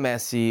like a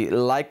Messi,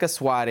 like a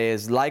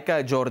Suarez, like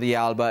a Jordi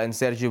Alba and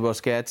Sergio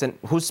Busquets, and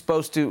who's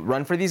supposed to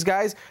run for these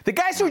guys? The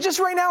guys who just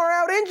right now are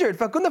out injured,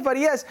 Facundo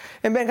Farias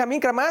and Benjamin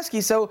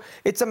Kramaski. So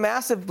it's a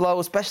massive blow,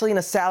 especially in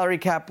a salary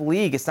cap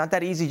league. It's not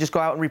that easy to just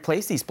go out and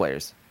replace these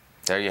players.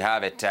 There you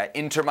have it.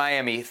 Inter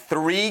Miami,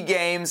 3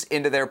 games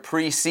into their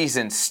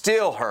preseason,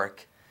 still,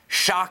 Herc,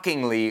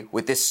 shockingly,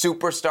 with this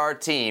superstar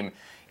team,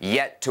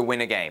 yet to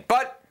win a game.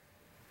 But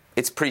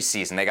it's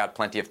preseason. They got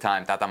plenty of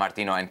time, Tata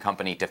Martino and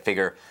company, to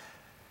figure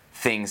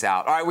things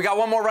out. All right, we got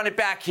one more run it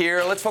back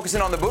here. Let's focus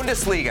in on the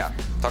Bundesliga.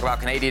 Talk about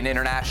Canadian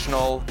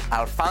international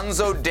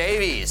Alphonso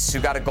Davies,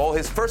 who got a goal,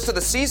 his first of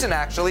the season,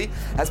 actually,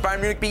 as Bayern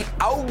Munich beat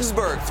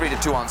Augsburg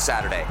 3-2 on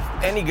Saturday.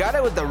 And he got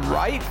it with the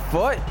right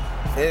foot.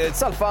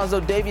 It's Alphonso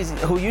Davies,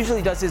 who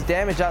usually does his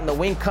damage out in the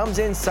wing, comes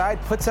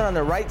inside, puts it on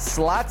the right,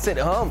 slots it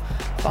home.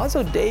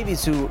 Alphonso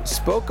Davies, who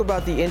spoke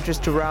about the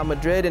interest to Real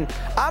Madrid, and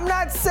I'm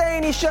not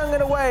saying he shung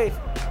it away,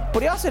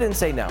 but he also didn't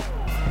say no.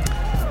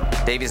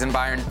 Davies and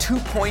Bayern 2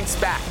 points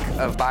back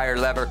of Bayer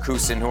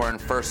Leverkusen, who are in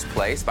first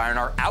place. Bayern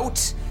are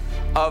out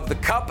of the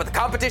cup, but the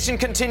competition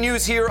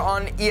continues here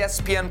on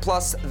ESPN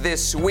Plus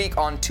this week.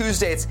 On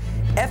Tuesday, it's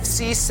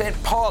FC St.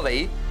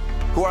 Pauli,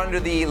 who are under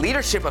the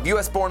leadership of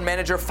U.S.-born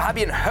manager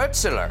Fabian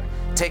Hürzeler,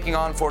 taking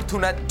on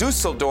Fortuna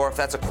Düsseldorf.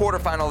 That's a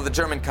quarterfinal of the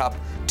German Cup,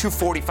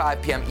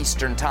 2:45 p.m.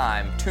 Eastern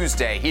Time,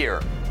 Tuesday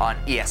here on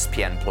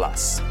ESPN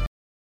Plus.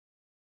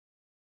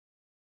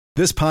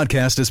 This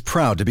podcast is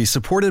proud to be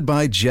supported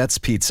by Jets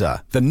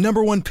Pizza, the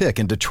 #1 pick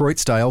in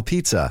Detroit-style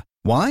pizza.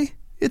 Why?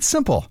 It's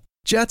simple.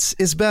 Jets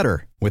is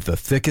better. With the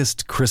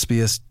thickest,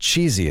 crispiest,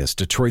 cheesiest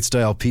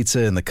Detroit-style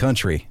pizza in the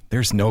country,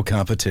 there's no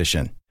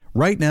competition.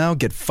 Right now,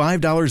 get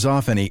 $5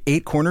 off any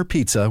 8-corner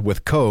pizza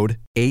with code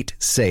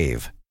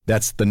 8SAVE.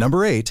 That's the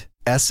number 8,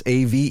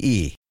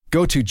 S-A-V-E.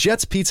 Go to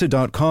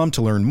jetspizza.com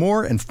to learn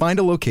more and find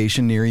a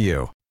location near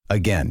you.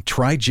 Again,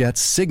 try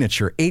Jet's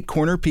signature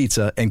 8-corner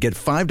pizza and get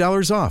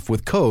 $5 off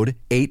with code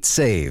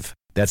 8SAVE.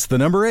 That's the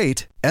number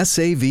 8,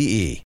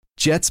 S-A-V-E.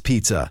 Jet's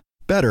Pizza.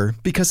 Better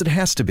because it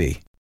has to be.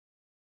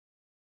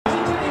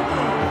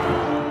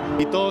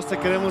 Y todos te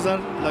queremos dar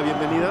la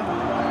bienvenida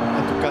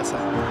a tu casa.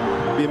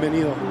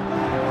 Bienvenido.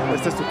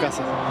 Esta es tu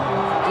casa.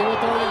 Llevo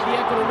todo el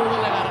día con un nudo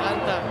en la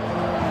garganta.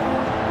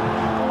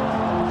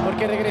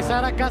 Porque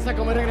regresar a casa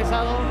como he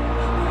regresado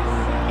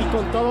y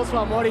con todo su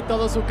amor y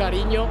todo su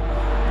cariño,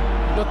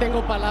 no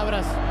tengo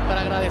palabras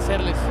para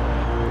agradecerles.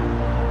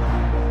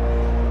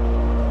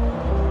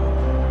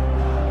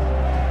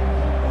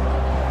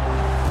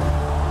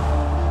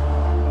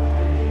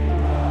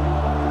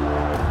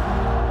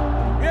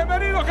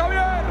 Bienvenido,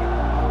 Javier.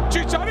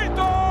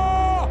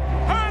 Chicharito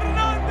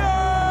Hernández.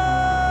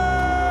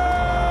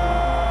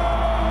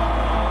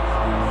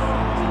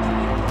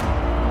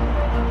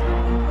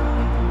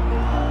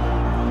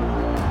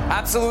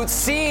 Absolute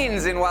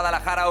scenes in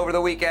Guadalajara over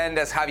the weekend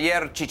as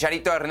Javier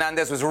Chicharito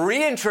Hernandez was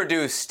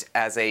reintroduced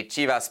as a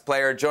Chivas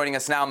player. Joining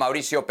us now,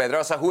 Mauricio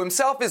Pedrosa, who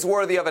himself is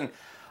worthy of an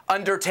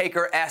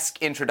Undertaker-esque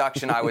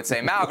introduction, I would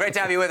say. Mau, great to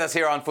have you with us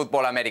here on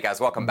Futbol Americas.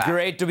 Welcome back.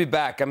 Great to be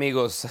back,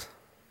 amigos.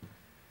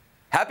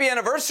 Happy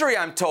anniversary,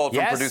 I'm told,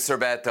 from producer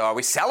Beto. Are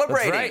we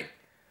celebrating? That's right.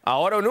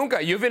 Ahora o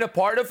Nunca. You've been a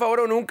part of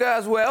Ahora o Nunca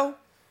as well.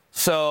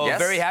 So yes,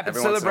 very happy to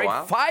celebrate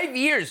 5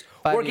 years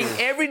working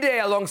every day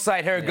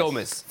alongside Herrera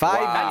Gomez.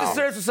 That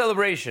deserves a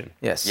celebration.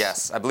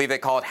 Yes, I believe they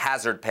call it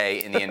hazard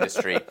pay in the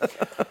industry.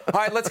 All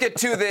right, let's get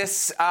to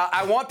this.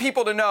 I want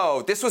people to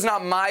know this was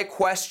not my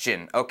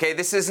question, okay?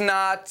 This is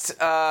not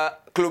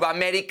Club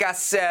America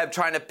Seb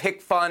trying to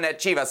pick fun at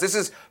Chivas. This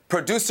is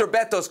producer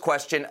Beto's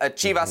question, a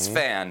Chivas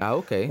fan.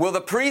 Okay. Will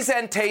the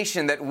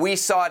presentation that we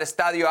saw at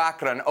Estadio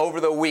Akron over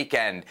the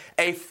weekend,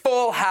 a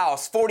full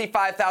house,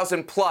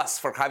 45,000 plus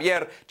for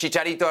Javier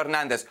Chicharito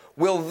Hernandez,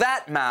 will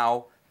that,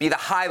 Mau, be the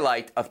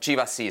highlight of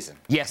Chivas season?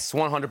 Yes,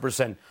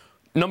 100%.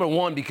 Number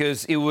one,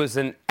 because it was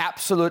an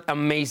absolute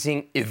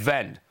amazing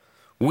event.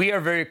 We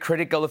are very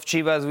critical of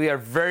Chivas. We are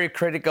very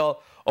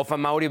critical of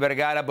Amaury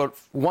Vergara. But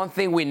one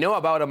thing we know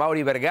about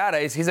Amaury Vergara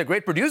is he's a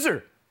great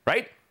producer,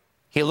 right?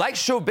 He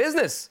likes show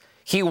business.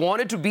 He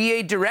wanted to be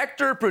a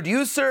director,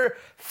 producer,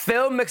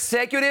 film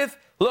executive.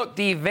 Look,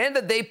 the event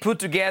that they put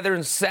together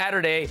on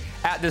Saturday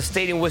at the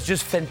stadium was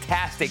just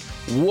fantastic.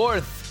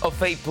 Worth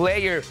of a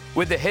player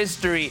with a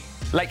history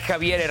like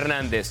Javier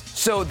Hernandez.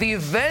 So the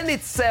event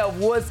itself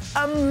was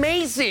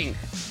amazing.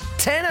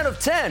 10 out of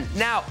 10.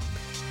 Now,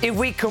 if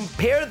we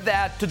compare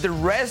that to the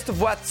rest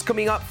of what's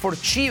coming up for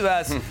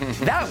Chivas,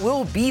 that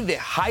will be the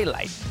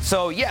highlight.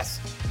 So yes,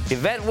 the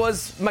event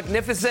was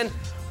magnificent,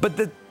 but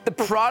the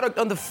product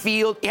on the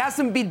field, it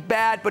hasn't been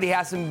bad, but it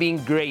hasn't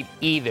been great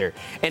either.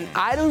 And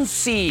I don't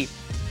see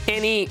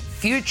any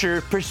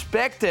future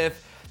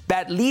perspective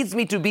that leads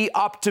me to be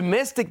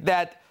optimistic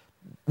that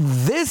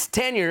this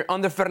tenure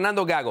under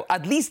Fernando Gago,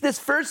 at least this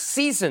first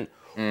season,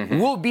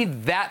 will be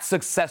that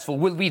successful,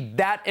 will be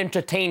that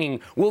entertaining,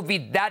 will be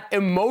that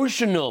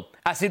emotional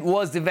as it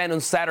was the event on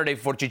Saturday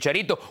for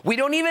Chicharito. We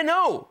don't even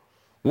know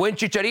when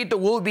Chicharito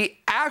will be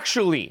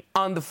actually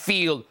on the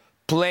field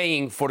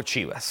playing for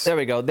Chivas. There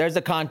we go. There's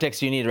the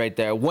context you need right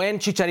there. When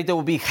Chicharito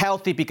will be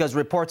healthy, because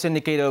reports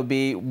indicate it will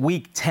be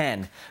week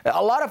 10.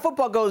 A lot of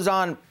football goes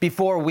on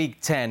before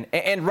week 10.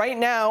 And right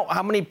now,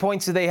 how many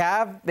points do they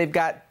have? They've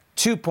got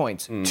 2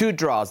 points, 2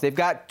 draws. They've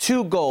got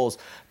 2 goals.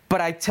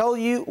 But I tell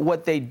you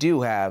what they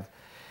do have.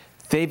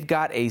 They've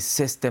got a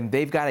system.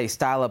 They've got a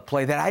style of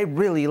play that I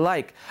really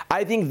like.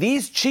 I think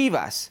this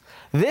Chivas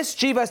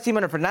team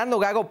under Fernando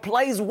Gago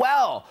plays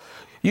well.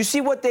 You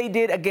see what they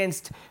did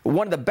against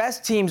one of the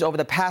best teams over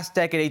the past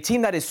decade, a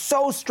team that is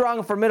so strong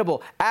and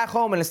formidable at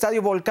home in the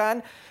Estadio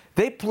Volcán.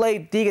 They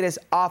played Tigres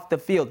off the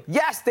field.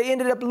 Yes, they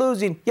ended up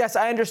losing. Yes,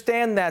 I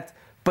understand that.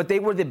 But they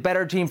were the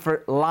better team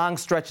for long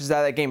stretches out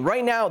of that game.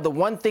 Right now, the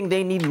one thing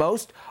they need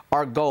most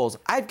are goals.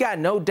 I've got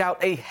no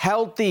doubt a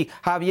healthy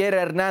Javier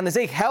Hernandez,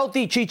 a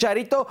healthy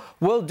Chicharito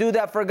will do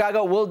that for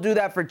Gago, will do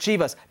that for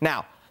Chivas.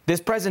 Now,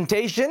 this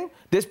presentation,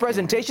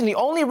 the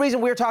only reason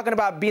we're talking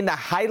about being the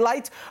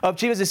highlight of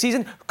Chivas this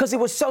season, because it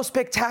was so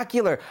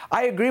spectacular.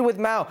 I agree with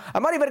Mau.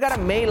 Amaury Vergara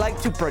may like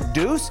to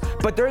produce,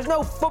 but there's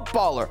no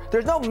footballer,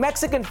 there's no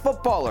Mexican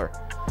footballer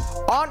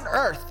on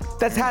earth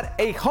that's had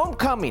a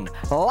homecoming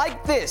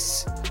like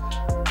this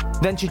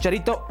than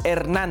Chicharito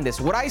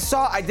Hernandez. What I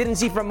saw, I didn't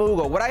see from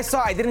Hugo. What I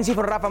saw, I didn't see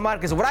from Rafa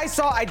Marquez. What I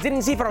saw, I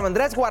didn't see from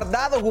Andres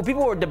Guardado, who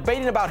people were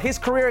debating about his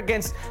career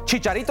against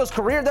Chicharito's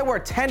career. There were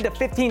 10 to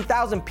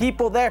 15,000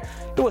 people there.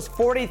 It was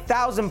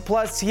 40,000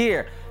 plus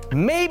here.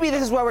 Maybe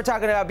this is why we're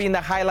talking about being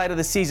the highlight of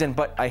the season,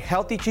 but a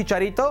healthy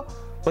Chicharito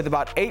with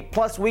about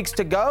 8+ weeks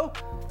to go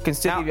can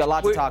still give you a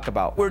lot to talk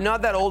about. We're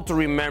not that old to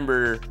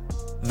remember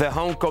the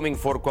homecoming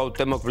for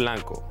Cuauhtémoc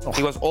Blanco.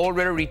 He was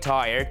already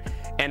retired,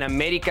 and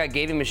America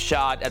gave him a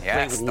shot at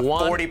playing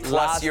one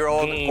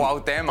 40-plus-year-old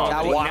Cuauhtémoc.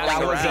 That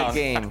was a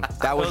game.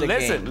 That was a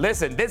game.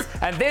 Listen.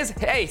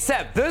 Hey,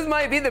 Seb, this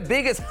might be the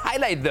biggest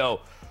highlight,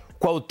 though.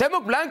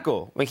 Cuauhtémoc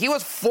Blanco, when he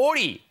was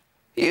 40,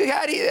 he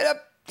had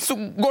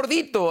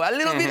gordito, a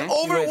little bit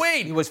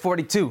overweight. He was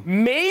 42.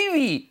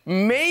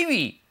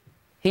 Maybe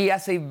he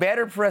has a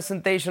better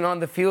presentation on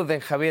the field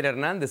than Javier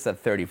Hernandez at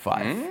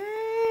 35.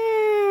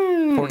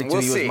 42,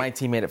 we'll he was see. my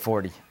teammate at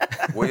 40.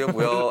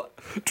 We'll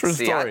True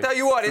see. story. I tell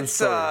you what, it's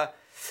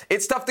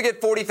tough to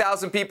get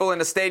 40,000 people in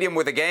a stadium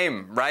with a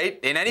game, right?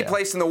 In any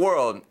place in the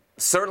world,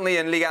 certainly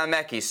in Liga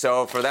MX.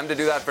 So for them to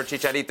do that for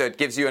Chicharito, it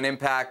gives you an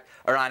impact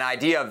or an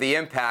idea of the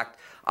impact.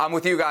 I'm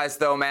with you guys,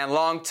 though, man.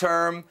 Long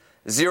term,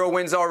 0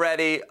 wins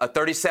already, a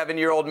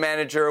 37-year-old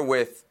manager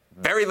with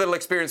very little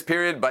experience,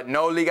 period, but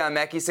no Liga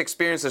MX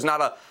experience. There's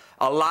not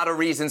a lot of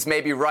reasons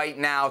maybe right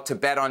now to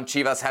bet on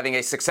Chivas having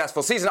a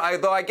successful season.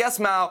 Although I guess,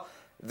 Mau,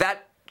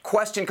 that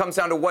question comes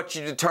down to what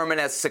you determine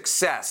as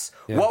success.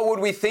 Yeah. What would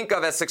we think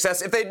of as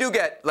success if they do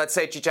get, let's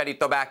say,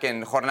 Chicharito back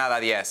in Jornada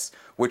 10,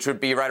 which would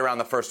be right around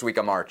the first week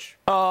of March?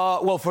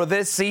 Well, for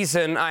this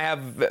season, I have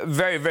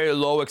very, very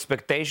low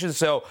expectations.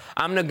 So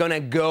I'm not going to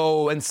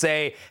go and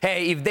say,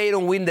 hey, if they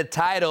don't win the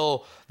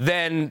title,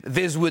 then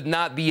this would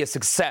not be a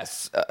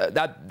success.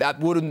 That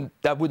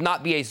would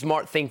not be a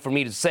smart thing for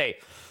me to say.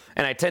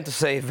 And I tend to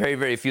say very,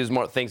 very few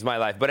smart things in my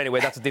life. But anyway,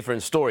 that's a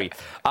different story.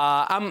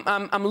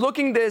 I'm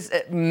looking this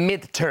at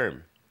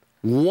midterm,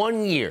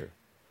 1 year.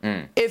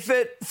 If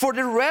it, for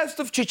the rest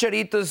of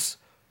Chicharito's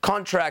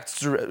contracts,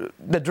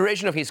 the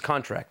duration of his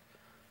contract,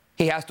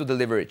 he has to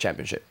deliver a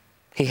championship.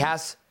 He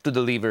has to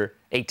deliver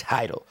a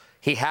title.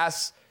 He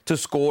has to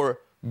score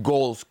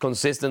goals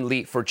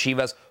consistently for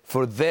Chivas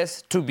for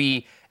this to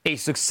be a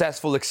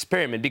successful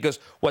experiment, because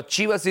what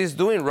Chivas is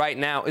doing right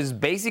now is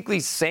basically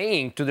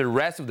saying to the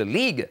rest of the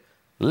league,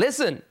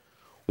 listen,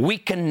 we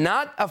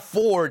cannot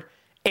afford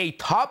a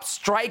top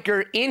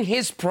striker in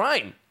his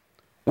prime.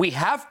 We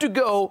have to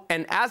go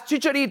and ask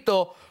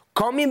Chicharito,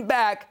 coming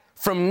back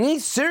from knee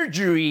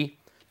surgery,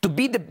 to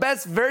be the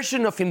best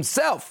version of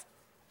himself.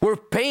 We're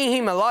paying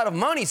him a lot of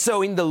money,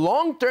 so in the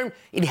long term,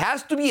 it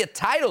has to be a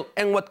title.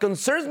 And what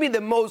concerns me the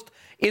most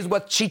is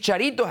what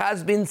Chicharito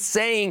has been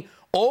saying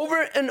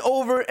over and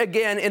over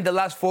again in the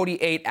last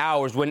 48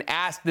 hours when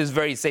asked this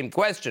very same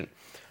question.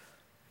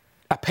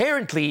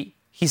 Apparently,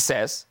 he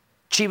says,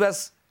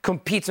 Chivas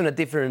competes in a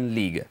different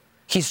league.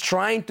 He's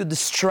trying to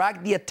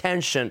distract the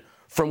attention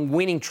from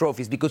winning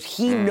trophies because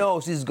he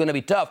knows it's going to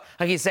be tough.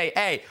 And he say,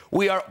 hey,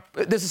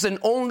 this is an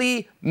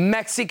only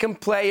Mexican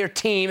player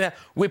team.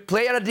 We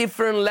play at a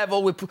different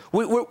level.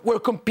 We're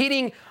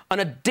competing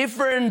on a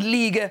different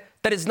league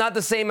that is not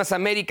the same as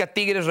America,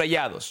 Tigres,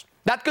 Rayados.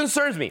 That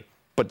concerns me.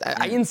 But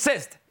I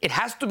insist, it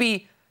has to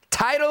be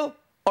title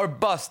or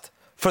bust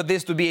for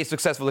this to be a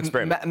successful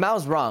experiment.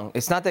 Mal's wrong.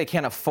 It's not that they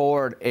can't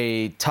afford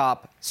a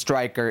top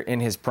striker in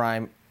his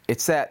prime.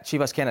 It's that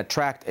Chivas can't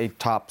attract a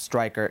top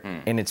striker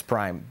in its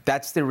prime.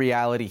 That's the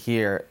reality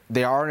here.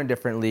 They are in a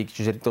different league.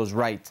 Chicharito's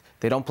right.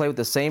 They don't play with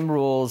the same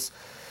rules,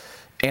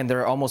 and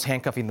they're almost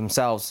handcuffing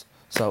themselves.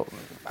 But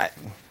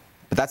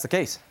that's the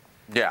case.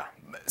 Yeah,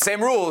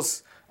 same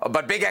rules.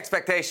 But big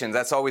expectations.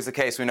 That's always the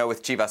case, we know,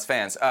 with Chivas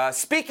fans.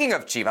 Speaking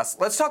of Chivas,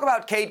 let's talk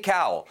about Cade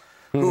Cowell,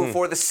 who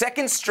for the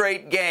second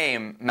straight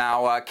game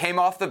now came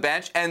off the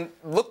bench and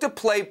looked to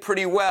play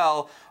pretty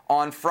well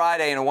on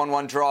Friday in a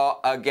 1-1 draw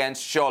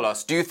against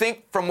Xolos. Do you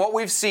think, from what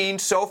we've seen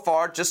so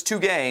far, just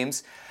 2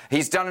 games,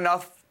 he's done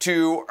enough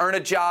to earn a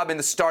job in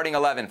the starting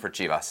 11 for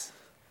Chivas?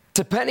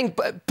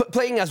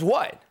 Playing as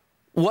what?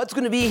 What's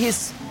going to be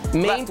his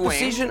main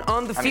position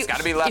on the field? He's got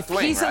to be left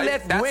wing, he's right? A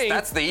left wing,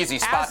 that's the easy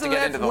spot to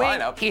get into the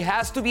lineup. He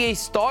has to be a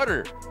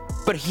starter.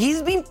 But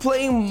he's been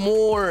playing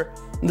more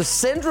in the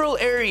central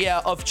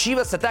area of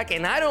Chivas' attack,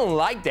 and I don't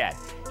like that.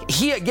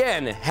 He,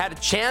 again,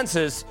 had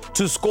chances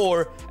to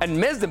score and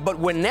missed them, but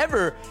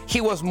whenever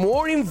he was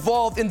more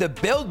involved in the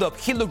build-up,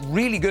 he looked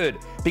really good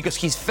because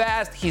he's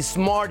fast, he's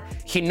smart,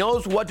 he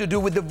knows what to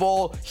do with the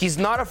ball, he's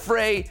not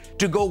afraid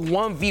to go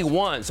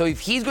 1v1. So if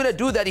he's going to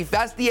do that, if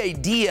that's the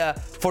idea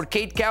for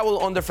Cade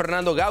Cowell under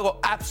Fernando Gago,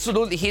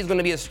 absolutely he's going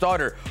to be a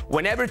starter.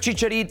 Whenever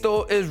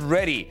Chicharito is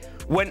ready,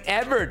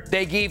 whenever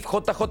they give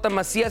JJ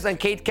Macías and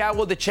Cade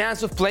Cowell the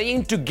chance of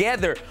playing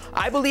together,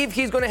 I believe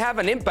he's going to have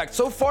an impact.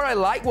 So far, I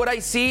like what I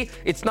see.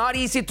 It's not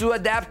easy to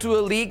adapt to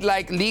a league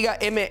like Liga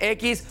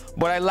MX,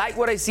 but I like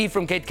what I see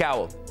from Cade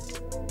Cowell.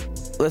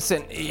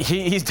 Listen,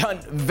 he's done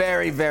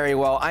very, very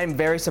well. I'm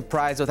very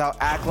surprised with how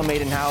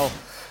acclimated and how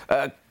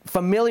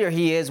familiar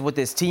he is with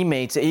his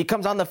teammates. He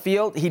comes on the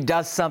field, he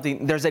does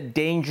something. There's a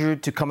danger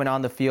to coming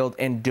on the field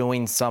and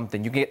doing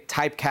something. You can get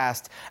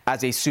typecast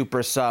as a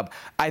super sub.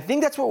 I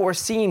think that's what we're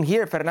seeing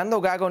here.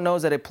 Fernando Gago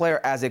knows that a player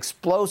as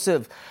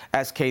explosive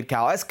as Cade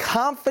Cowell, as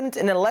confident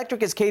and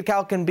electric as Cade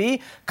Cowell can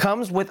be,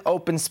 comes with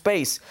open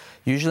space.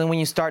 Usually when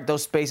you start,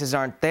 those spaces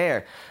aren't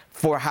there.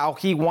 For how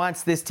he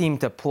wants this team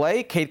to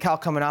play, Cade Cowell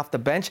coming off the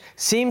bench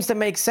seems to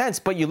make sense.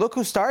 But you look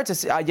who starts,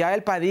 it's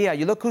Yael Padilla.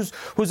 You look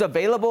who's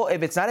available.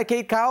 If it's not a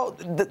Cade Cowell,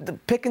 the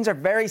pickings are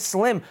very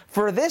slim.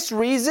 For this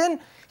reason,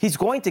 he's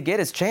going to get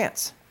his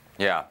chance.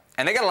 Yeah,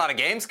 and they got a lot of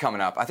games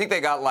coming up. I think they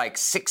got like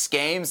 6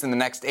 games in the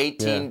next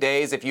 18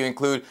 days if you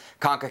include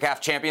CONCACAF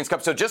Champions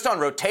Cup. So just on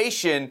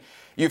rotation,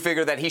 you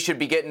figure that he should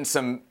be getting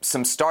some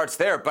starts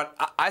there. But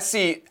I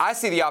see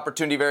the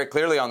opportunity very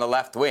clearly on the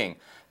left wing.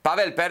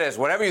 Pavel Perez,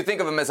 whatever you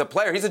think of him as a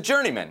player, he's a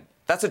journeyman.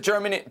 That's a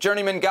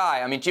journeyman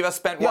guy. I mean, Chivas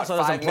spent,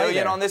 $5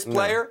 million on this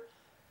player?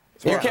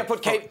 You can't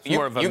put Cade. You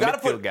got to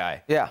put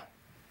guy. Yeah.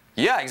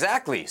 Yeah,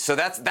 exactly. So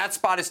that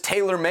spot is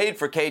tailor-made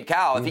for Cade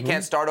Cowell. If he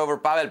can't start over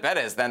Pavel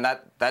Perez, then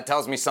that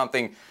tells me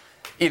something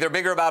either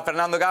bigger about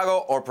Fernando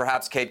Gago or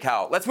perhaps Cade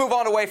Cowell. Let's move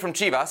on away from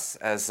Chivas,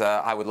 as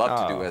I would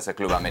love to do as a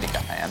Club America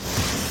fan.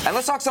 And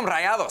let's talk some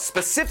Rayados,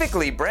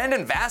 specifically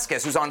Brandon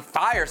Vazquez, who's on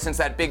fire since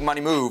that big money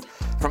move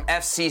from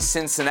FC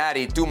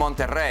Cincinnati to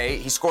Monterrey.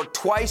 He scored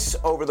twice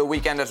over the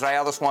weekend as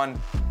Rayados won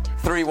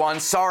 3-1.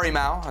 Sorry,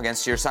 Mau,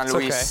 against your San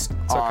Luis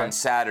on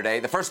Saturday.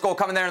 The first goal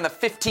coming there in the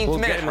 15th We'll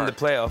minute. get him in the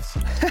playoffs.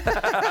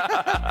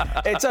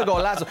 It's a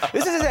golazo.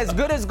 This is as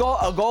good as a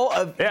goal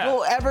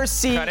you'll ever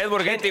see in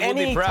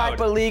any type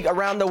of league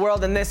around the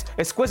world. And this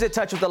exquisite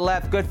touch with the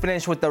left, good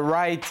finish with the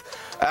right.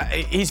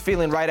 He's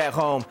feeling right at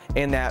home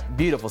in that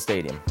beautiful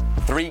stadium.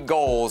 3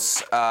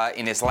 goals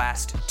in his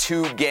last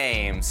 2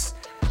 games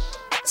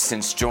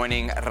since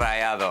joining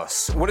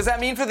Rayados. What does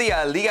that mean for the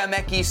Liga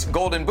MX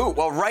Golden Boot?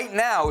 Well, right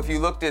now, if you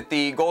looked at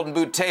the Golden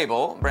Boot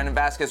table, Brandon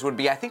Vazquez would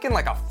be, I think, in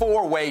like a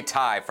 4-way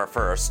tie for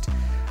first.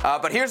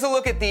 But here's a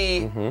look at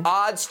the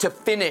odds to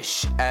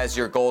finish as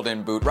your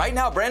Golden Boot. Right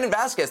now, Brandon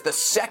Vazquez, the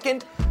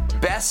second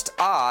best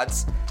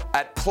odds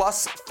at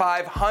plus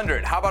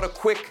 500. How about a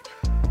quick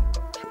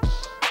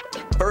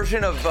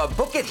version of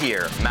Book It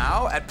here,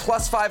 Mau, at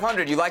plus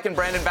 500. You liking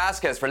Brandon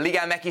Vazquez for Liga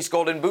MX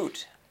Golden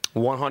Boot?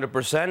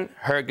 100%.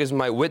 Herc is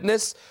my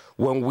witness.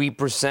 When we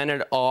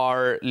presented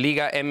our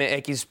Liga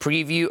MX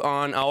preview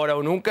on Ahora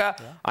o Nunca,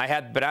 I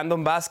had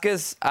Brandon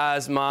Vazquez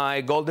as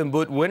my Golden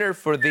Boot winner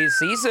for this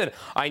season.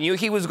 I knew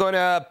he was going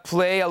to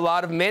play a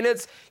lot of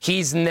minutes.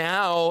 He's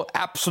now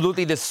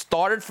absolutely the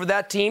starter for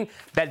that team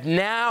that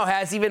now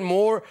has even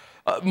more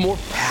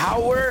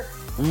power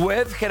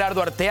with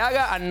Gerardo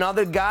Arteaga,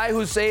 another guy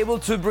who's able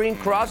to bring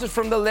crosses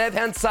from the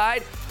left-hand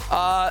side.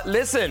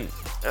 Listen,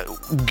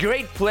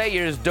 great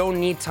players don't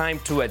need time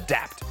to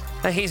adapt.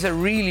 And he's a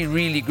really,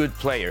 really good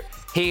player.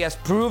 He has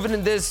proven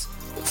in this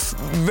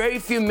very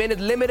few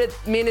limited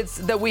minutes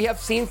that we have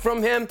seen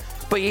from him,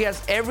 but he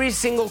has every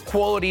single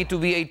quality to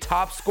be a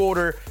top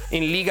scorer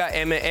in Liga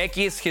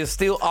MX. He's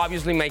still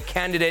obviously my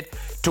candidate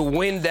to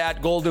win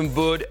that Golden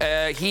Boot.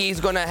 He's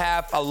going to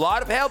have a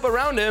lot of help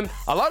around him,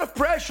 a lot of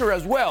pressure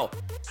as well.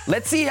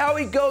 Let's see how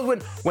it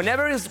goes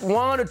whenever it's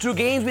 1 or 2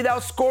 games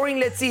without scoring.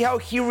 Let's see how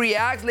he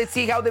reacts. Let's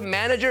see how the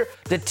manager,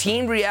 the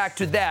team react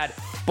to that.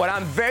 But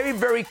I'm very,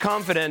 very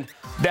confident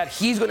that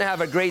he's going to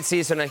have a great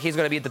season and he's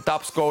going to be the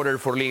top scorer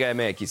for Liga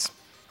MX.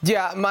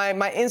 Yeah,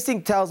 my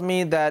instinct tells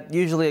me that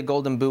usually a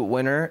Golden Boot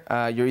winner,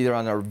 you're either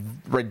on a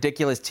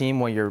ridiculous team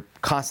where you're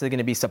constantly going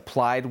to be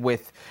supplied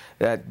with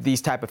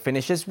these type of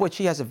finishes, which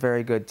he has a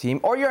very good team,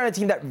 or you're on a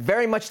team that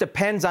very much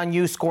depends on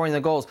you scoring the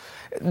goals.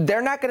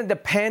 They're not going to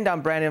depend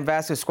on Brandon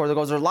Vazquez to score the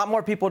goals. There's a lot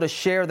more people to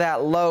share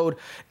that load,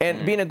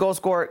 and being a goal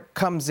scorer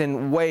comes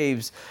in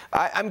waves.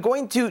 I'm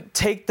going to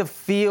take the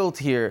field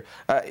here.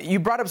 You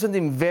brought up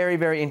something very,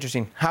 very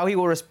interesting, how he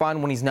will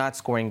respond when he's not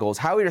scoring goals,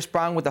 how he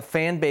responds with a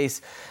fan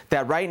base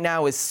that right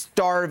now is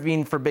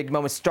starving for big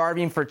moments,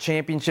 starving for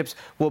championships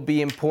will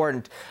be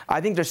important. I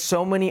think there's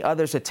so many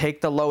others to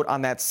take the load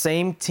on that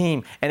same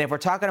team, and if we're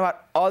talking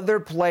about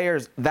other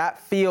players, that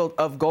field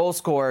of goal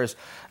scorers,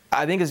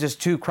 I think it's just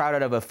too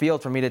crowded of a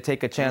field for me to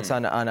take a chance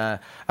on a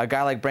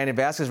guy like Brandon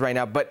Vazquez right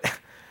now. But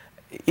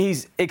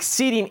he's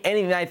exceeding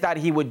anything I thought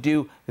he would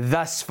do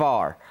thus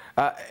far.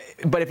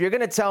 But if you're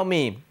going to tell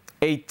me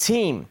a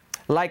team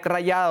like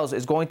Rayados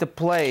is going to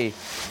play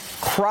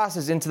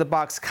crosses into the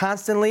box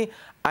constantly,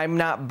 I'm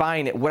not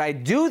buying it. What I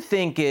do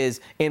think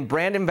is in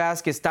Brandon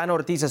Vazquez, Tano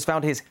Ortiz has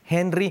found his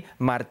Henry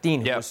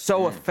Martin, who was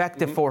so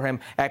effective for him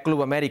at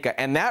Club America.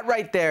 And that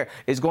right there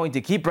is going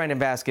to keep Brandon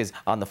Vazquez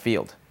on the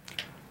field.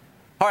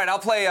 All right, I'll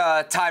play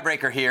a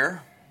tiebreaker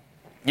here.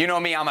 You know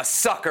me, I'm a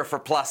sucker for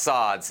plus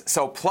odds.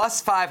 So plus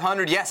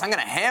 500, yes, I'm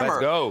going to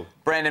hammer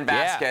Brandon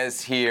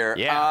Vazquez here.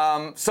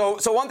 Yeah. So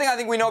one thing I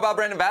think we know about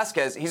Brandon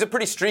Vazquez, he's a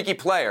pretty streaky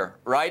player,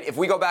 right? If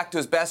we go back to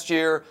his best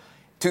year,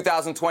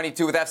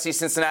 2022 with FC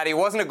Cincinnati, it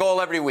wasn't a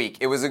goal every week.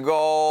 It was a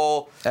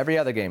goal every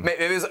other game.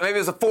 Maybe it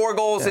was 4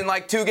 goals in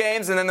like 2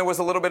 games, and then there was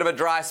a little bit of a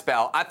dry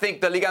spell. I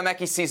think the Liga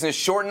MX season is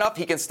short enough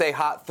he can stay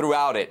hot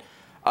throughout it.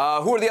 Who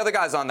are the other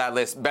guys on that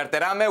list?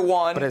 Berterame,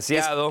 one,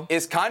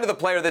 is kind of the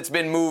player that's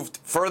been moved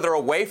further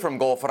away from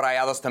goal for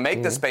Rayados to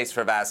make the space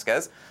for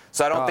Vazquez.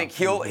 So I don't think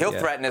he'll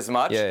threaten as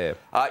much. I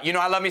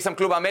love me some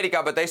Club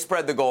America, but they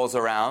spread the goals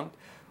around.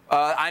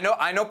 I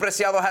know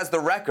Preciado has the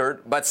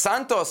record, but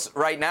Santos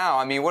right now,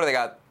 I mean, what do they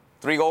got?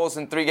 3 goals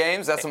in 3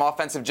 games. That's some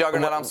offensive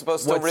juggernaut I'm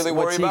supposed to really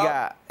worry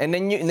about. And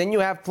then you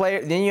have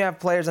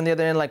players on the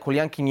other end like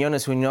Julian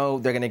Quiñones who know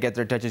they're going to get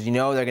their touches. You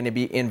know they're going to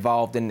be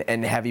involved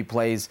in heavy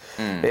plays.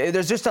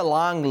 There's just a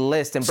long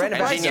list. And Brandon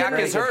Gignac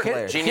is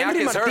hurt.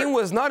 Henry Martin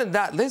was not in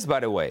that list, by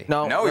the way.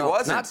 No, he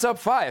wasn't. Not top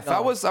 5. No.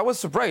 I was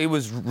surprised. He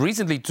was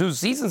recently 2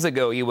 seasons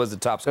ago. He was the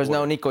top scorer. There's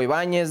no Nico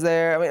Ibanez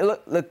there. I mean,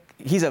 look.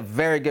 He's a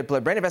very good player.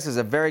 Brandon Vazquez is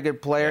a very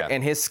good player,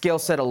 and his skill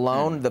set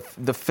alone,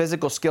 the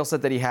physical skill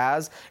set that he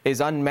has,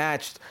 is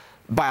unmatched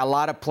by a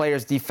lot of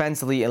players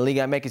defensively in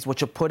Liga MX,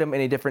 which will put him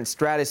in a different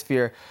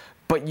stratosphere.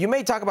 But you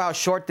may talk about how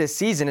short this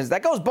season is.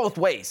 That goes both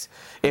ways.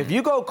 If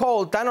you go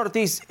cold, Tano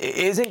Ortiz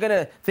isn't going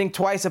to think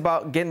twice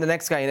about getting the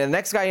next guy in. And the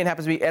next guy in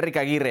happens to be Eric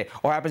Aguirre,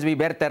 or happens to be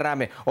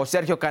Berterame, or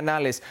Sergio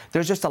Canales.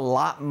 There's just a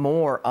lot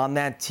more on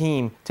that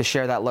team to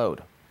share that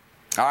load.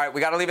 All right,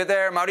 we got to leave it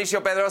there.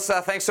 Mauricio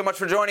Pedrosa, thanks so much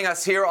for joining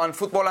us here on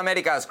Futbol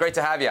America. It's great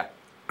to have you.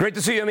 Great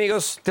to see you,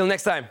 amigos. Till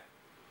next time.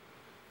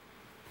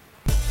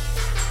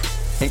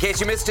 In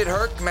case you missed it,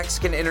 Herc,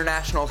 Mexican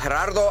international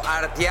Gerardo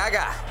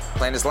Arteaga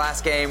playing his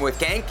last game with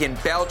Genk in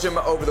Belgium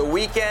over the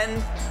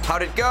weekend.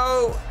 How'd it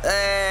go?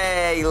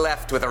 He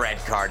left with a red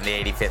card in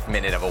the 85th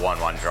minute of a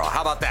 1-1 draw.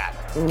 How about that?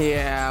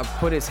 Yeah,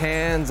 put his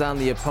hands on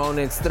the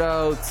opponent's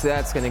throats.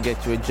 That's going to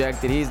get you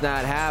ejected. He's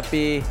not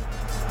happy.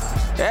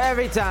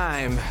 Every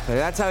time.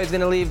 That's how he's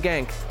going to leave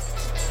Genk.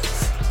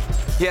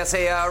 Yes,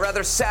 a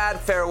rather sad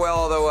farewell,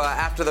 although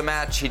after the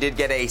match he did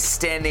get a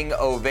standing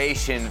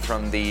ovation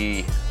from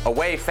the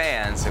away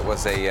fans. It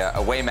was a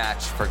away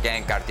match for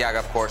Genk. Arteaga,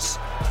 of course,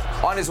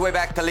 on his way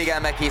back to Liga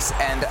MX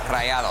and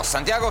Rayados.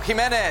 Santiago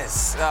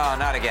Jimenez, oh,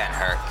 not again,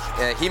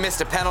 Herc. He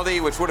missed a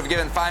penalty, which would have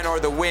given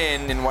Feyenoord the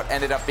win in what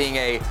ended up being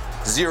a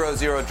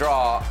 0-0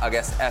 draw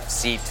against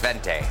FC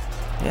Twente.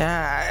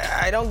 Yeah,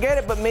 I don't get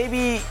it, but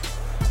maybe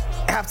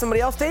have somebody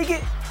else take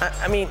it?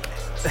 I mean,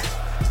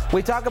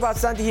 we talk about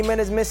Santi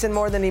Jimenez missing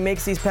more than he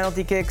makes these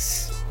penalty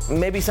kicks.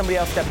 Maybe somebody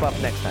else step up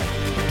next time.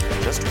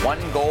 Just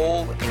 1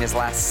 goal in his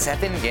last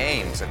 7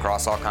 games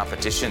across all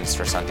competitions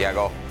for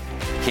Santiago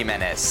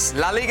Jimenez.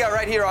 La Liga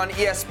right here on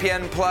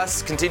ESPN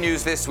Plus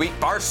continues this week.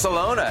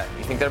 Barcelona,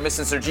 you think they're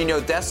missing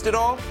Serginho Dest at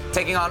all?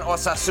 Taking on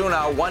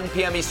Osasuna, 1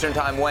 p.m. Eastern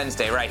Time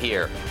Wednesday right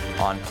here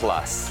on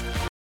Plus.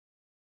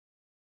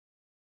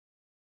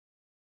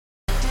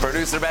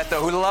 Producer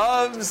Beto, who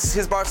loves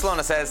his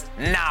Barcelona, says,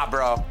 nah,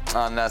 bro,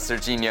 on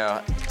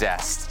Serginho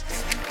Dest.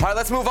 All right,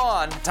 let's move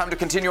on. Time to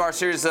continue our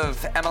series of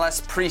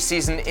MLS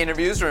preseason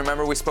interviews.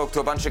 Remember, we spoke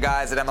to a bunch of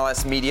guys at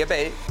MLS Media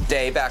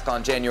Day back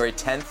on January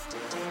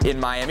 10th in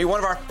Miami. One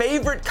of our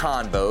favorite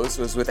convos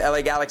was with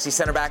LA Galaxy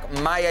center back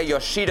Maya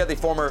Yoshida, the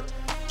former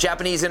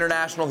Japanese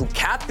international who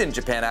captained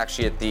Japan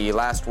actually at the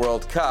last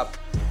World Cup,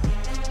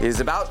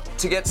 is about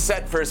to get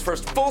set for his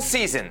first full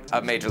season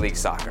of Major League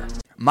Soccer.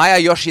 Maya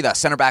Yoshida,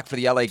 center back for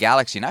the LA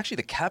Galaxy, and actually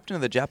the captain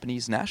of the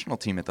Japanese national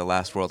team at the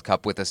last World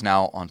Cup, with us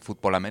now on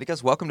Futbol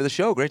Americas. Welcome to the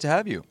show. Great to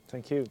have you.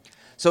 Thank you.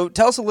 So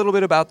tell us a little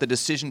bit about the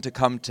decision to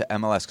come to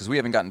MLS, because we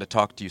haven't gotten to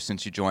talk to you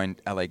since you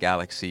joined LA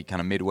Galaxy kind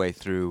of midway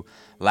through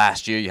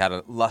last year. You had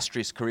an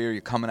illustrious career.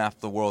 You're coming after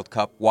the World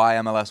Cup. Why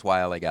MLS?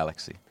 Why LA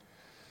Galaxy?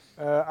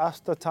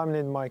 After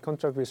terminating my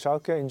contract with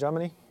Schalke in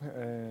Germany,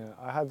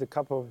 I had a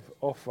couple of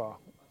offers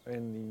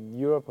in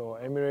Europe or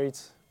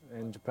Emirates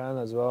and Japan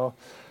as well.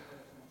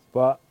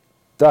 But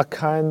that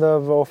kind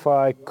of offer,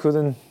 I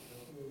couldn't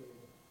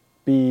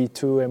be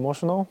too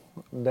emotional.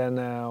 Then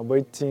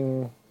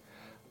waiting,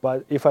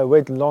 but if I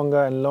wait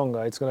longer and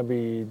longer, it's going to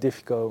be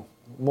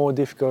more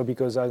difficult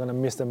because I'm going to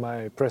miss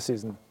my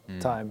preseason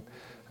time.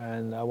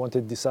 And I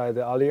wanted to decide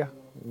earlier.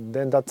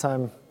 Then that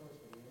time,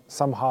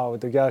 somehow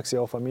the Galaxy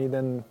offered me,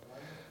 then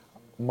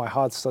my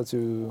heart started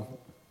to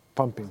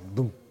pumping,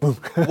 boom, boom.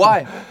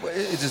 Why?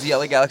 Does the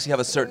LA Galaxy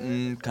have a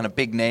certain kind of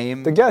big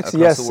name? The Galaxy,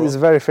 yes, is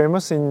very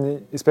famous,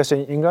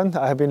 especially in England.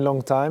 I have been a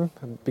long time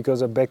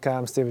because of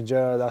Beckham, Steven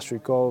Gerrard, Ashley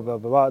Cole, blah,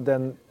 blah, blah.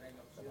 Then,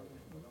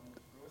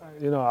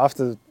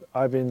 after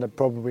I've been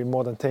probably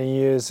more than 10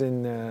 years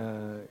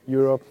in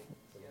Europe,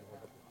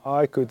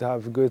 I could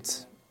have good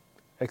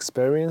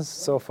experience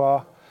so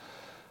far.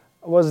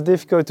 It was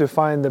difficult to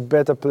find a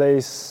better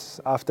place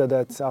after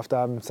that, after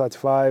I'm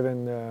 35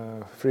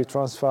 and free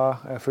transfer,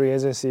 free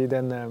agency,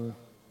 then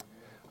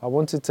I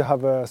wanted to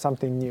have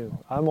something new.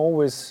 I'm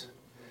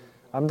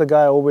the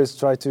guy always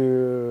try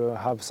to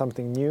have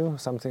something new,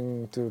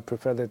 something to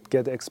prefer to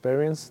get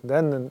experience.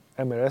 Then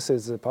MLS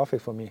is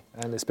perfect for me,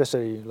 and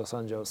especially Los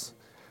Angeles.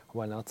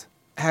 Why not?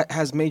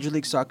 Has Major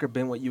League Soccer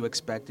been what you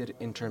expected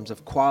in terms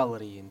of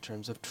quality, in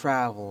terms of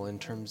travel, in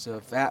terms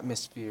of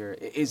atmosphere?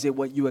 Is it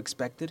what you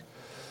expected?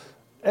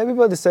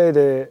 Everybody say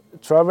the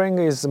traveling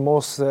is the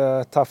most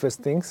toughest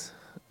things.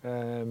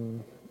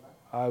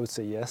 I would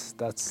say yes.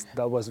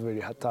 That was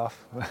really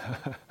tough,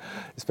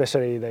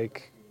 especially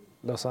like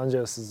Los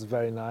Angeles is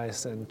very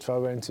nice, and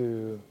traveling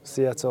to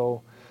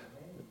Seattle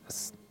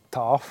is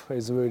tough.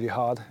 It's really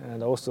hard,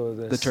 and also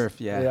the turf.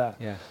 Yeah.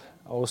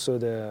 Also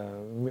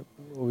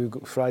we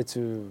fly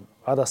to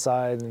other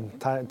side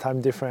and time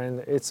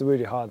different. It's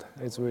really hard.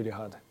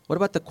 What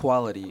about the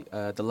quality,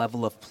 the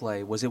level of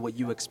play? Was it what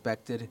you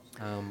expected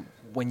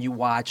when you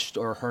watched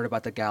or heard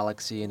about the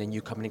Galaxy and then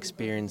you come and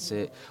experience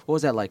it? What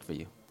was that like for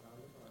you?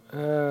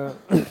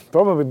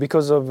 Probably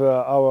because of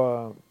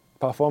our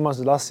performance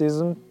last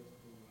season,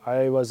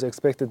 I was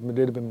expected a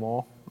little bit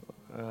more.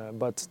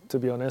 But to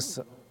be honest,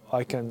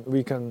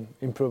 we can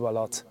improve a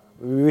lot.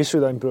 We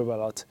should improve a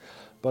lot.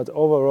 But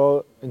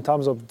overall, in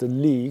terms of the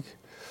league,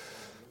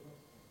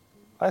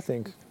 I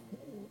think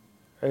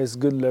it's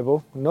good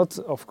level. Not,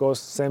 of course,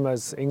 same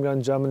as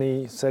England,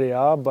 Germany, Serie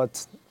A,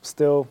 but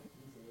still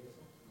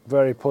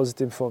very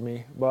positive for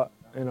me. But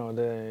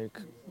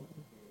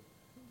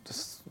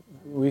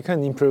we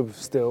can improve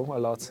still a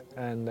lot.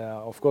 And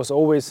of course,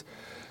 always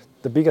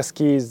the biggest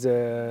key is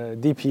the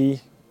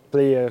DP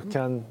player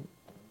can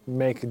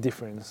make a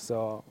difference.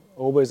 So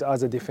always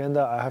as a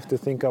defender, I have to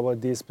think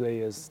about these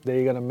players.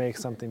 They're gonna make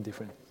something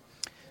different.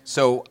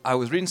 So I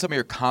was reading some of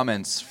your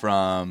comments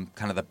from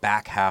kind of the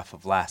back half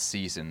of last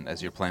season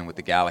as you're playing with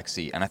the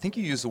Galaxy, and I think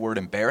you used the word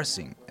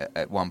embarrassing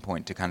at one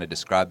point to kind of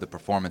describe the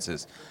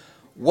performances.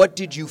 What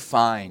did you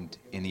find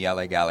in the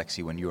LA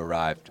Galaxy when you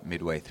arrived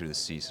midway through the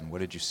season? What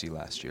did you see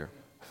last year?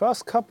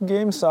 First couple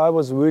games, I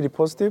was really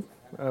positive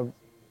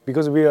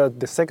because we are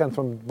the second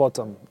from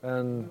bottom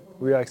and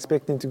we are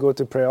expecting to go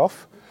to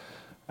playoff.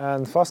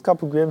 And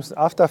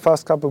after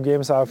first couple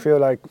games, I feel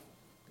like,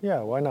 yeah,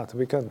 why not?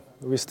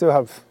 We still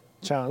have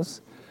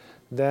chance.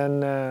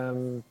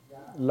 Then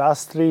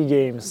last 3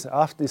 games,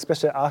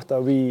 especially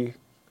after we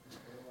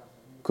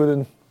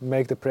couldn't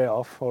make the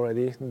playoff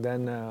already,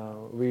 then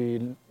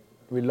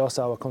we lost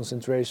our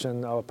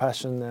concentration, our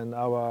passion, and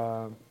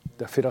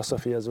the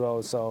philosophy as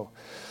well. So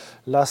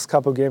last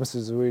couple games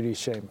is really a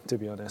shame, to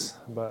be honest.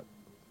 But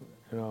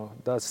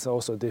that's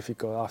also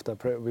difficult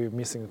after we're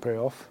missing the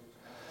playoff.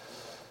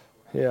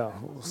 Yeah.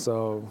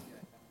 So,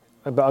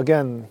 but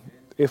again,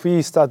 if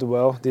we start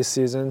well this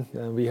season,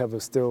 then we have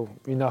still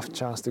enough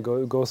chance to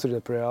go through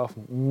the playoff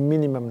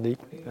minimally,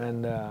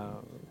 and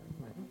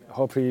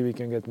hopefully we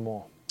can get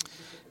more.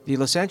 The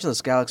Los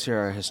Angeles Galaxy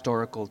are a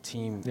historical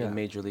team in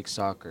Major League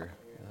Soccer.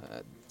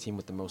 Team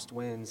with the most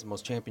wins,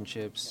 most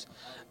championships.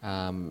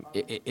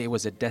 It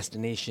was a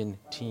destination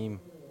team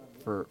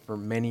for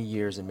many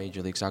years in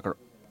Major League Soccer.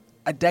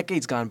 A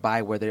decade's gone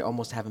by where they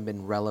almost haven't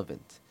been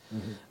relevant.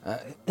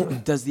 Mm-hmm.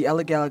 Does the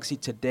LA Galaxy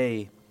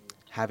today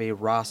have a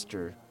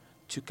roster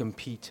to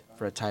compete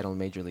for a title in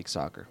Major League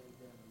Soccer?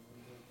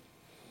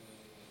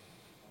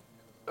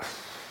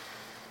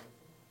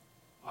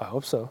 I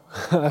hope so.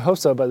 I hope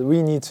so, but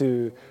we need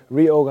to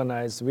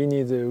reorganize. We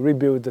need to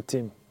rebuild the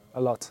team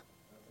a lot.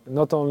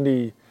 Not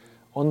only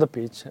on the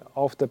pitch,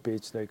 off the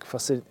pitch, like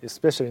facility,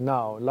 especially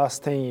now,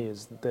 last 10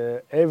 years,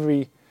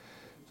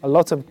 a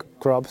lot of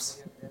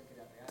clubs,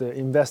 they're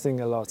investing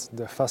a lot.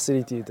 The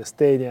facility, the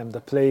stadium,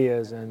 the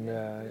players, and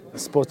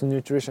sports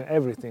nutrition,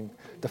 everything.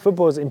 The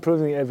football is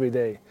improving every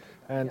day.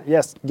 And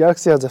yes,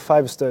 Galaxy has the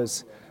 5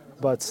 stars,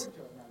 but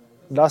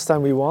last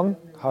time we won,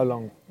 how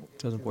long?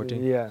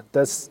 2014. Yeah,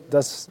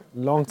 that's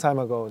long time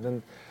ago.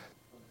 Then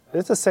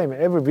it's the same.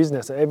 Every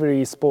business,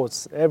 every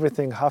sports,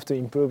 everything have to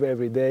improve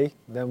every day.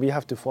 Then we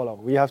have to follow.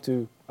 We have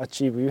to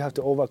achieve. We have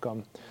to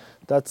overcome.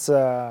 That's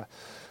I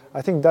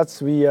think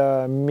that's we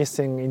are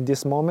missing in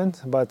this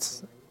moment.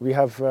 But we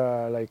have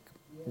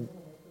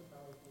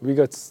we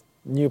got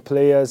new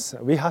players.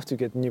 We have to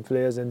get new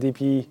players, and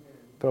DP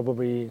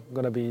probably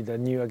gonna be the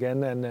new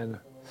again, and then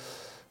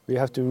we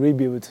have to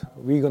rebuild.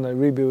 We're gonna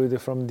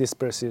rebuild from this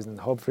preseason.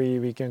 Hopefully,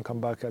 we can come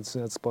back as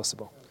soon as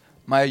possible.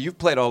 Maya, you've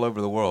played all over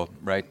the world,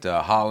 right?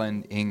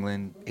 Holland,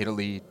 England,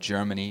 Italy,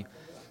 Germany.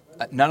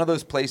 None of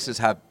those places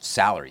have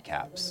salary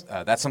caps.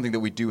 That's something that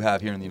we do have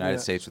here in the United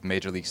States with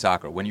Major League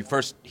Soccer. When you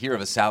first hear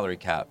of a salary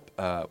cap,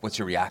 what's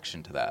your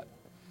reaction to that?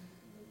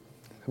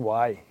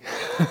 Why?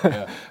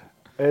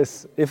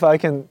 If I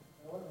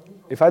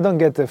don't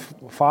get the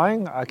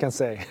fine, I can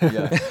say.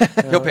 Yeah.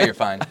 He'll pay your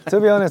fine. To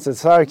be honest, the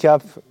salary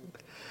cap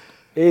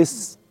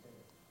is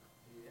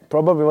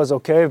probably was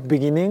okay at the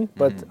beginning,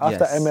 but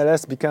after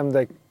MLS became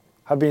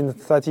have been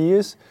 30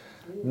 years,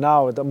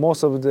 now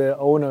most of the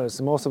owners,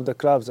 most of the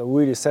clubs are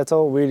really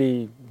settled,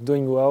 really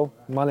doing well,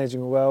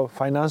 managing well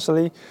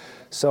financially.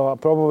 So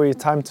probably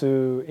time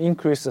to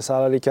increase the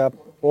salary cap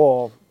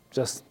or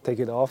just take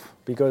it off,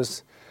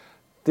 because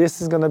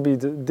this is gonna be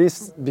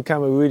this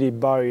become a really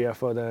barrier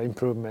for the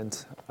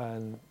improvement.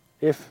 And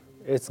if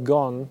it's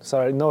gone,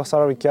 no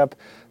salary cap,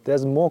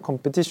 there's more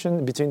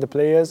competition between the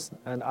players,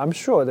 and I'm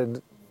sure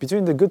that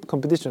between the good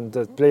competition,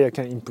 the player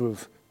can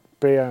improve,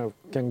 player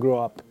can grow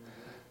up.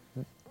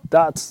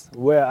 That's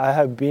where I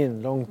have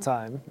been long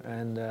time,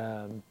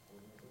 and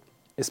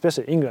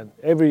especially England.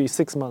 Every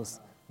 6 months,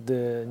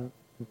 the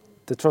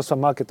transfer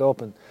market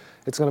open.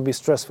 It's going to be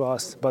stress for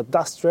us, but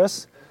that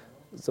stress,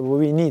 so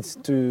we need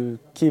to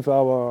keep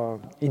our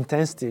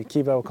intensity,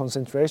 keep our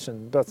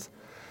concentration. But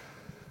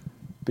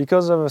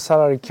because of a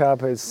salary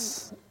cap,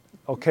 it's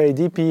okay.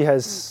 DP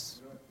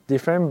has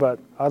different, but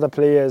other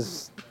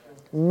players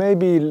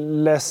maybe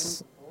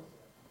less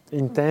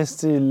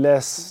intensity,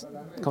 less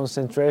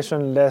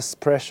concentration, less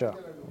pressure.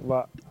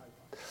 But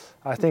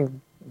I think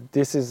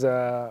this is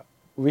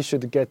we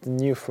should get a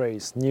new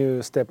phrase,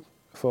 new step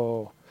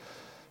for,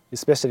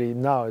 especially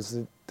now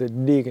is the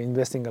league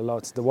investing a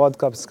lot. The World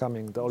Cup is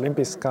coming, the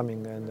Olympics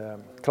coming,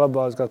 and Club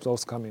World Cup is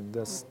also coming.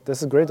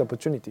 That's a great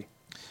opportunity.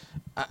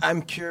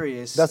 I'm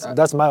curious.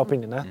 That's my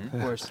opinion. Huh?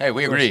 Of course. Hey,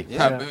 we agree.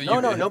 Yeah.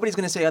 No, nobody's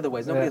going to say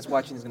otherwise. Nobody that's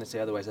watching is going to say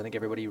otherwise. I think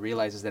everybody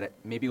realizes that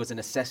maybe it was a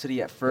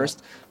necessity at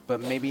first,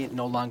 but maybe it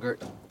no longer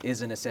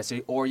is a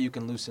necessity, or you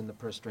can loosen the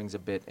purse strings a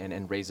bit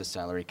and raise the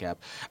salary cap.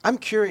 I'm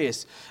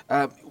curious.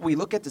 We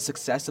look at the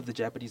success of the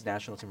Japanese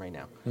national team right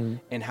now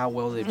and how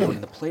well they're doing,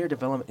 and the player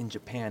development in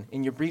Japan.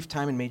 In your brief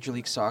time in Major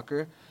League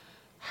Soccer,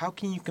 how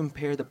can you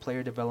compare the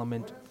player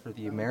development for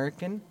the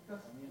American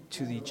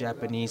to the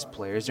Japanese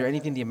player? Is there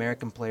anything the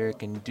American player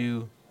can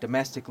do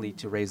domestically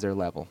to raise their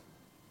level?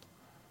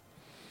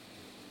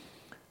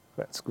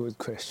 That's a good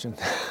question.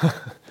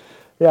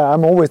 Yeah,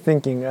 I'm always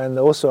thinking, and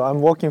also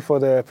I'm working for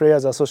the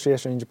Players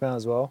Association in Japan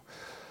as well.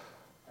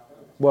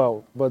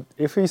 Well, but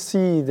if we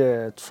see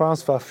the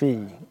transfer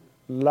fee,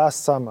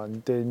 last summer,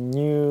 the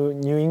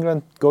New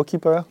England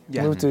goalkeeper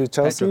moved to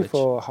Chelsea Petrovic.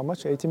 for how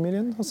much? 80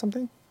 million or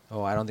something?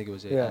 Oh, I don't think it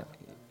was it. Yeah.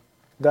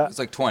 It's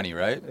like 20,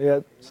 right? Yeah,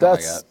 Something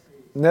that's like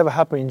never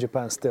happened in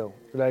Japan still.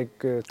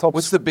 Like top.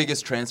 What's the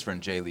biggest transfer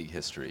in J-League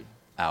history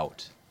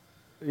out?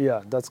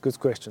 Yeah, that's a good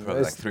question.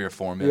 Probably like 3 or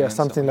 4 million. Yeah,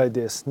 something like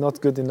this. Not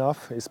good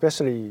enough,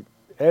 especially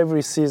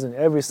every season,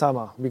 every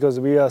summer, because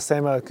we are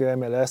same like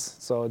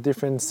MLS, so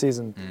different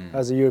season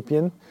as a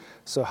European.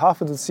 So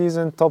half of the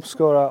season, top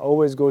scorer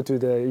always go to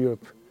the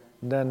Europe,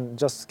 then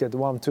just get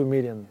 1-2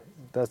 million.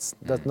 That's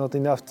not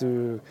enough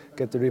to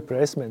get the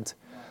replacement.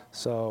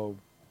 So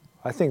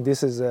I think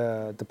this is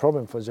the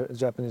problem for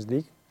Japanese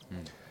league.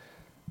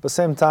 But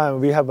same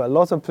time, we have a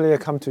lot of players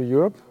come to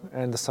Europe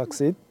and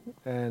succeed,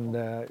 and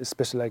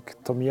especially like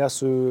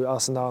Tomiyasu,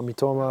 Arsenal,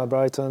 Mitoma,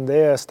 Brighton.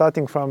 They are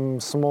starting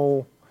from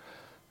small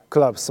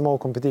clubs, small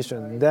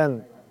competition,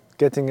 then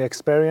getting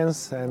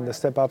experience and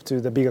step up to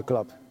the bigger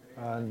club.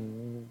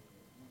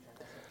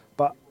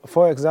 But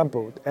for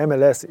example,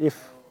 MLS,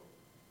 if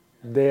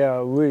they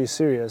are really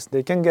serious,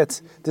 they can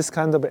get this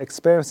kind of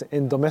experience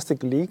in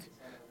domestic league,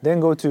 then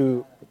go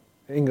to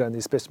England,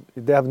 especially.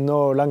 They have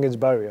no language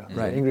barrier,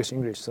 Right.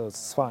 English, so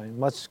it's fine.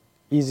 Much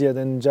easier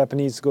than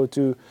Japanese go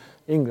to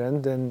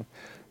England and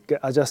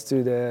adjust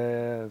to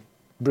the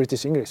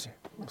British English.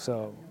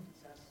 So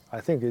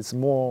I think it's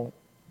more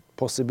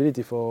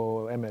possibility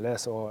for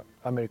MLS or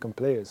American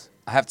players.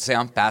 I have to say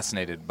I'm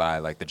fascinated by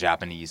like the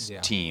Japanese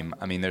team.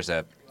 I mean, there's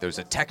a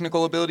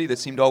technical ability that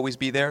seemed to always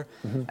be there,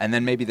 and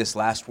then maybe this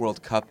last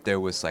World Cup there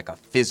was like a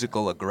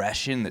physical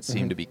aggression that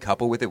seemed to be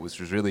coupled with it, which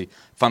was really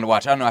fun to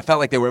watch. I don't know. I felt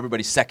like they were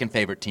everybody's second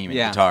favorite team in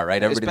Qatar,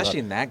 right? Everybody especially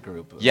in that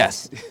group.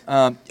 Yes.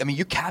 I mean,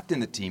 you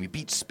captained the team. You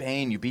beat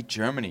Spain. You beat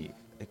Germany.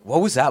 Like,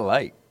 what was that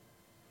like?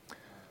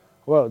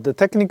 Well, the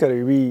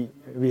technically we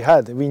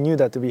knew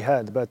that we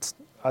had, but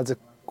as a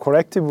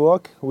collective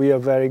work, we are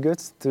very good.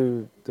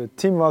 The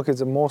teamwork is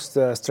the most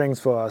strength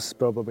for us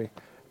probably,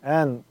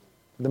 and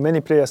the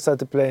many players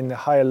started playing a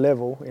higher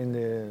level in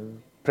the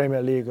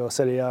Premier League or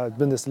Serie A,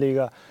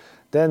 Bundesliga.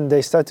 Then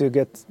they start to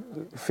get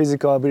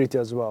physical ability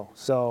as well.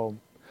 So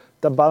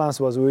the balance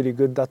was really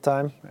good that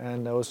time,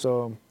 and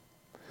also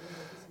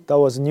that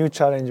was a new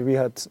challenge we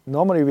had.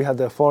 Normally we had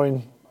the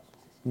foreign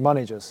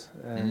managers,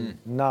 and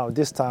now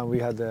this time we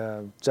had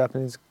a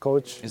Japanese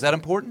coach. Is that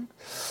important?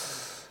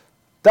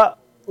 That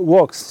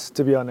works,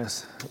 to be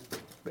honest.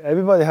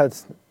 Everybody had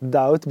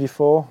doubt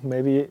before,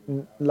 maybe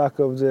lack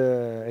of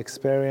the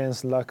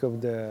experience, lack of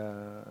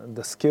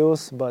the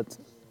skills, but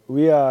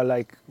we are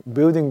like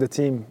building the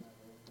team,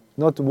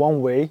 not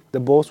one way, the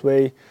both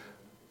way.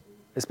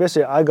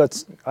 Especially I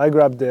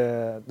grabbed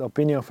the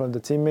opinion from the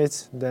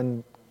teammates,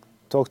 then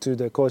talked to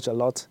the coach a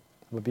lot.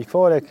 But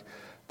before, like,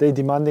 they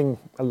demanding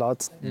a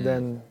lot,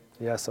 then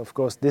yes, of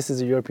course, this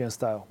is a European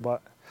style,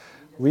 but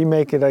we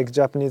make it like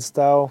Japanese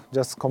style,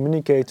 just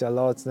communicate a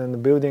lot, then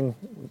building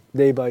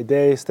day by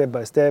day, step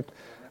by step,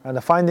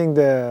 and finding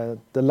the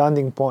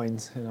landing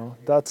point,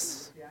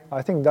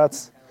 I think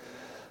that's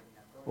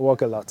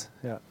work a lot,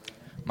 yeah.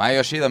 Maya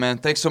Yoshida, man,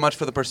 thanks so much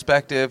for the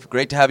perspective.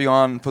 Great to have you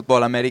on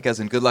Futbol Americas,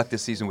 and good luck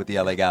this season with the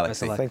LA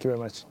Galaxy. Thank you very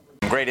much.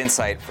 Great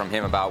insight from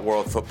him about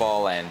world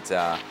football and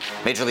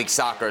Major League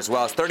Soccer as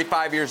well. He's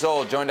 35 years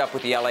old, joined up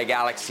with the LA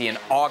Galaxy in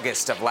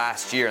August of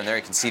last year, and there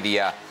you can see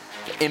the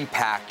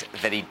impact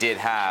that he did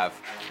have.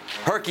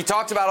 Herc, he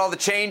talked about all the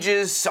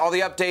changes, all the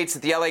updates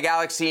that the LA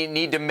Galaxy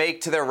need to make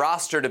to their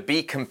roster to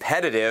be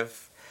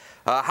competitive.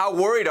 How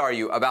worried are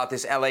you about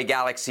this LA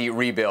Galaxy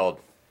rebuild,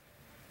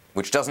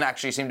 which doesn't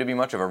actually seem to be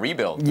much of a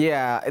rebuild?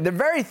 Yeah, they're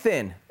very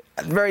thin.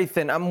 Very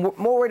thin. I'm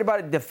more worried about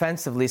it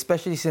defensively,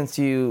 especially since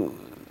you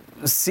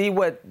see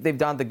what they've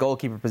done at the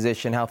goalkeeper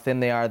position, how thin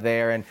they are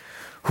there, and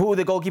who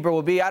the goalkeeper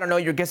will be. I don't know.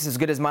 Your guess is as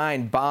good as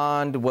mine.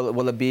 Bond,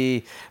 will it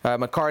be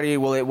McCarty?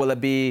 Will it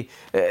be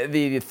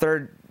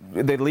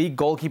the league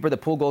goalkeeper, the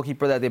pool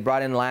goalkeeper that they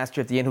brought in last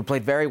year at the end, who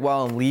played very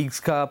well in Leagues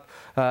Cup?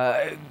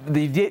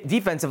 The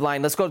defensive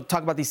line, let's go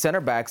talk about these center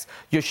backs.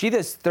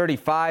 Yoshida's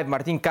 35.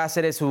 Martin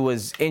Cáceres, who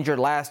was injured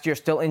last year,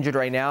 still injured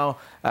right now,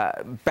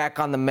 back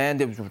on the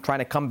mend, trying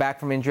to come back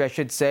from injury, I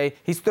should say.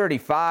 He's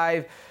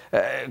 35.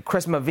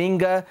 Chris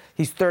Mavinga,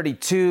 he's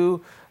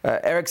 32.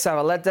 Eric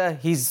Zavaleta,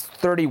 he's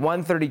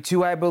 31,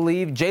 32, I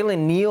believe. Jalen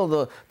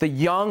Neal, the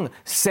young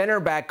center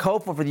back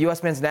hopeful for the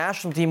U.S. men's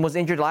national team, was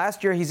injured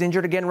last year. He's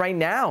injured again right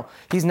now.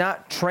 He's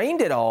not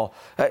trained at all.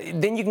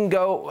 Then you can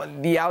go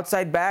the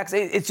outside backs.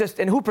 It's just,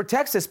 and who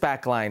protects this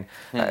back line?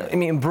 I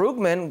mean,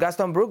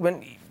 Gaston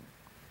Brugman,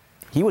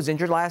 he was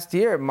injured last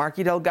year.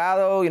 Marky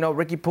Delgado,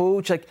 Ricky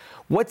Puig. Like,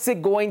 what's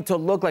it going to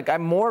look like?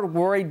 I'm more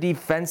worried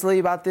defensively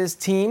about this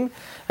team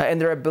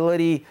and their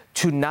ability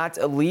to not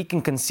leak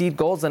and concede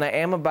goals than I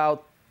am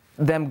about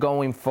them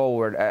going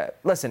forward.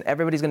 Listen,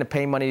 everybody's going to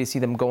pay money to see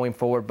them going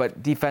forward,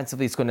 but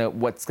defensively is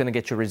what's going to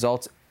get you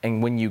results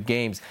and win you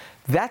games.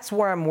 That's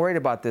where I'm worried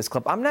about this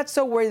club. I'm not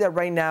so worried that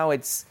right now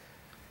it's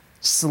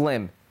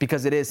slim,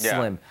 because it is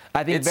slim.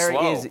 I think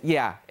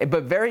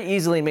but very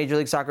easily in Major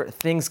League Soccer,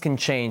 things can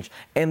change.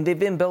 And they've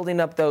been building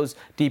up those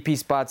DP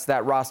spots,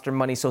 that roster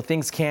money, so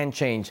things can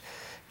change.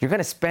 you're going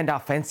to spend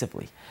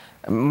offensively.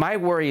 My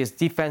worry is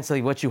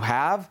defensively, what you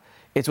have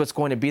is what's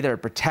going to be there to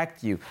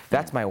protect you.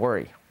 That's my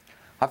worry.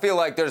 I feel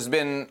like there's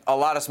been a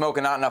lot of smoke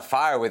and not enough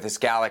fire with this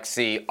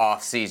Galaxy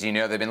offseason. You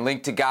know, they've been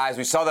linked to guys.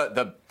 We saw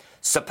the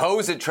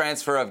supposed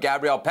transfer of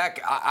Gabriel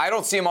Peck. I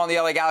don't see him on the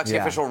LA Galaxy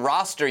official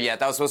roster yet.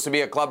 That was supposed to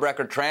be a club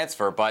record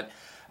transfer. But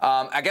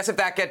I guess if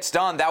that gets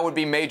done, that would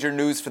be major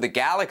news for the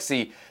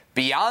Galaxy.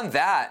 Beyond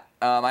that,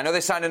 I know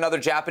they signed another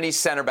Japanese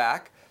center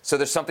back, so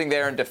there's something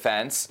there in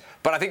defense.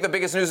 But I think the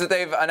biggest news that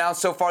they've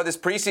announced so far this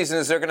preseason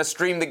is they're going to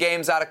stream the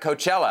games out of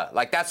Coachella.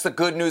 Like, that's the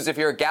good news if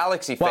you're a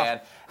Galaxy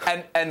fan.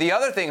 And the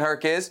other thing,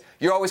 Herc, is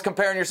you're always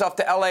comparing yourself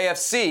to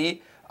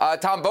LAFC.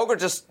 Tom Boger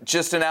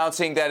just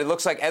announcing that it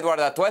looks like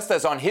Eduardo Atuesta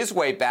is on his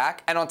way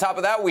back. And on top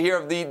of that, we hear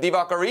of the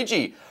Divock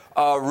Origi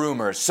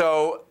rumors.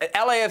 So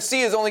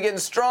LAFC is only getting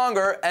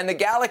stronger, and the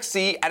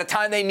Galaxy, at a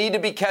time they need to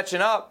be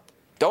catching up,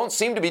 don't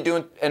seem to be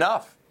doing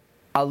enough.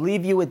 I'll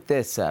leave you with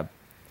this, Seb.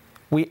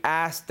 We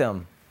asked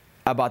them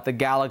about the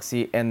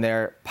Galaxy and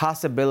their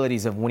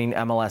possibilities of winning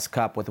MLS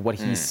Cup with what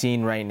he's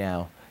seen right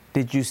now.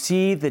 Did you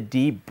see the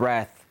deep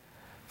breath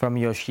from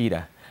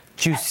Yoshida?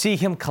 Did you see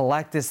him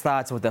collect his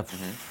thoughts with the...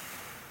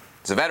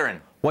 It's a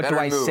veteran. What do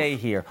I say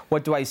here?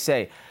 What do I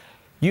say?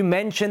 You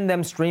mentioned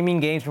them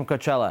streaming games from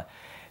Coachella.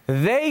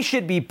 They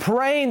should be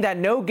praying that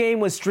no game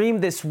was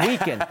streamed this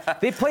weekend.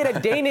 They played a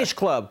Danish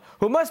club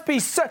who must be...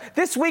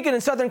 This weekend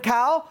in Southern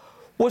Cal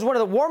was one of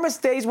the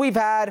warmest days we've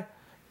had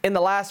in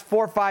the last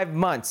 4 or 5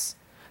 months.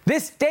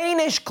 This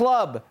Danish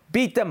club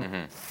beat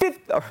them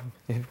 50...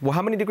 Well,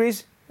 how many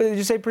degrees did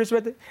you say, Chris?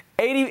 80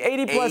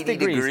 plus 80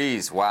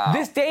 degrees, wow.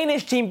 This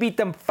Danish team beat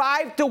them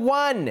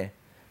 5-1.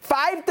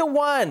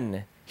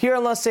 5-1. Here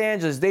in Los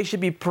Angeles, they should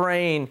be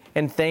praying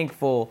and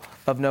thankful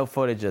of no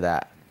footage of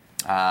that.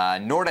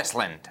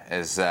 Nordestland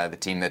is the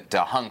team that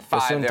hung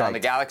 5 there on the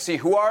Galaxy,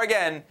 who are,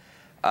 again,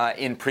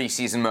 in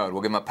preseason mode.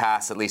 We'll give them a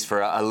pass at least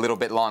for a little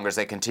bit longer as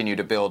they continue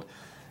to build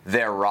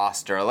their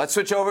roster. Let's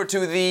switch over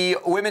to the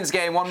women's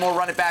game. One more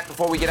run it back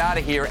before we get out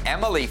of here.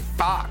 Emily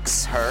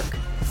Fox, Herc,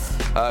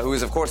 who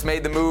has, of course,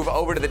 made the move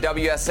over to the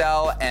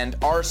WSL and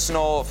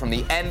Arsenal from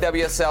the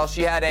NWSL.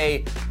 She had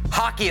a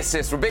hockey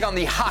assist. We're big on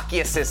the hockey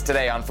assist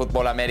today on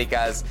Futbol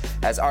Americas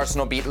as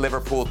Arsenal beat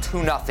Liverpool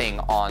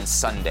 2-0 on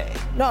Sunday.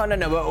 No.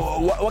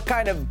 But what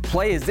kind of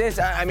play is this?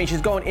 I mean,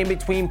 she's going in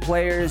between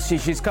players.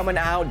 She's coming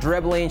out,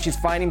 dribbling. She's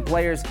finding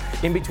players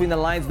in between the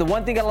lines. The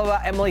one thing I love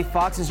about Emily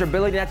Fox is her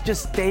ability not to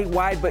just stay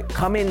wide, but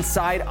come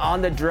inside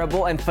on the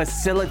dribble and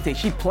facilitate.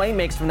 She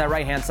playmakes from that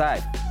right-hand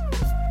side.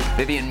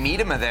 Vivian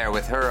Miedema there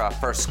with her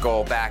first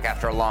goal back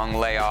after a long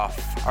layoff.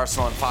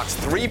 Arsenal and Fox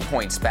 3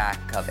 points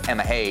back of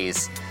Emma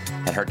Hayes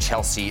and her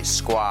Chelsea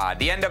squad.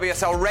 The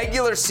NWSL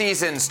regular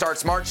season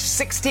starts March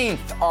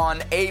 16th on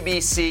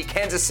ABC.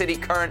 Kansas City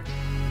Current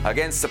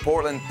against the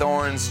Portland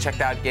Thorns. Check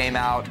that game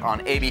out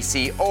on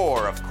ABC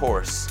or, of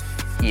course,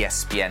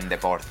 ESPN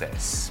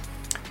Deportes.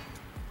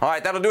 All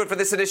right, that'll do it for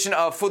this edition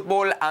of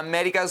Futbol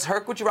Americas.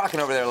 Herc, what you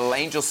rocking over there, little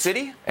Angel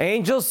City?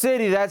 Angel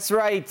City, that's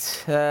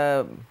right.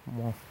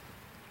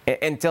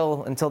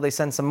 Until they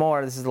send some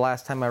more, this is the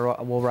last time I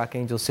will rock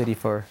Angel City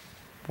for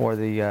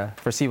the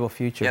foreseeable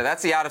future. Yeah,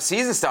 that's the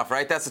out-of-season stuff,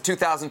 right? That's the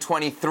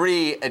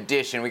 2023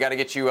 edition. We got to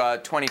get you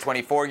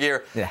 2024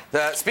 gear. Yeah.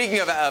 Speaking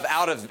of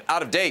out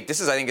of date, this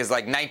is, I think, is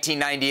like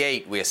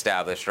 1998 we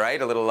established, right?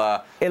 A little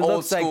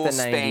old school like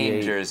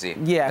Spain jersey.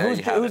 Yeah,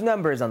 whose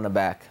number is on the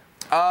back?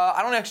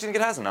 I don't actually think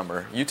it has a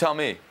number. You tell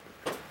me.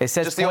 It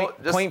says just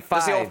 .5.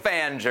 Just the old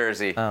fan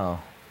jersey. Oh.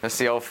 That's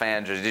the old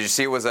fan jersey. Did you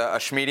see it was a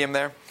schmedium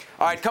there?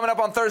 All right, coming up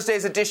on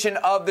Thursday's edition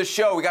of the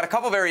show, we got a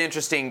couple very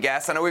interesting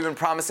guests. I know we've been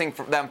promising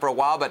them for a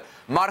while, but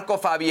Marco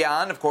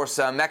Fabian, of course,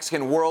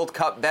 Mexican World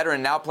Cup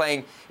veteran, now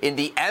playing in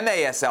the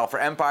MASL for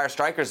Empire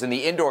Strikers in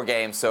the indoor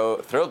game. So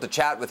thrilled to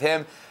chat with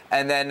him.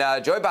 And then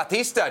Joey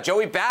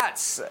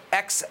Bats,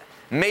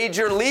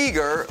 ex-major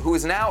leaguer, who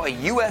is now a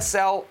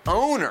USL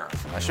owner.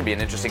 That should be an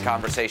interesting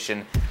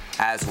conversation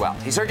as well.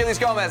 He's Hercules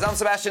Gomez. I'm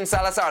Sebastian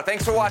Salazar.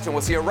 Thanks for watching.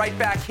 We'll see you right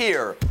back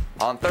here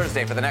on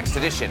Thursday for the next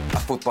edition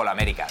of Futbol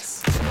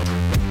Americas.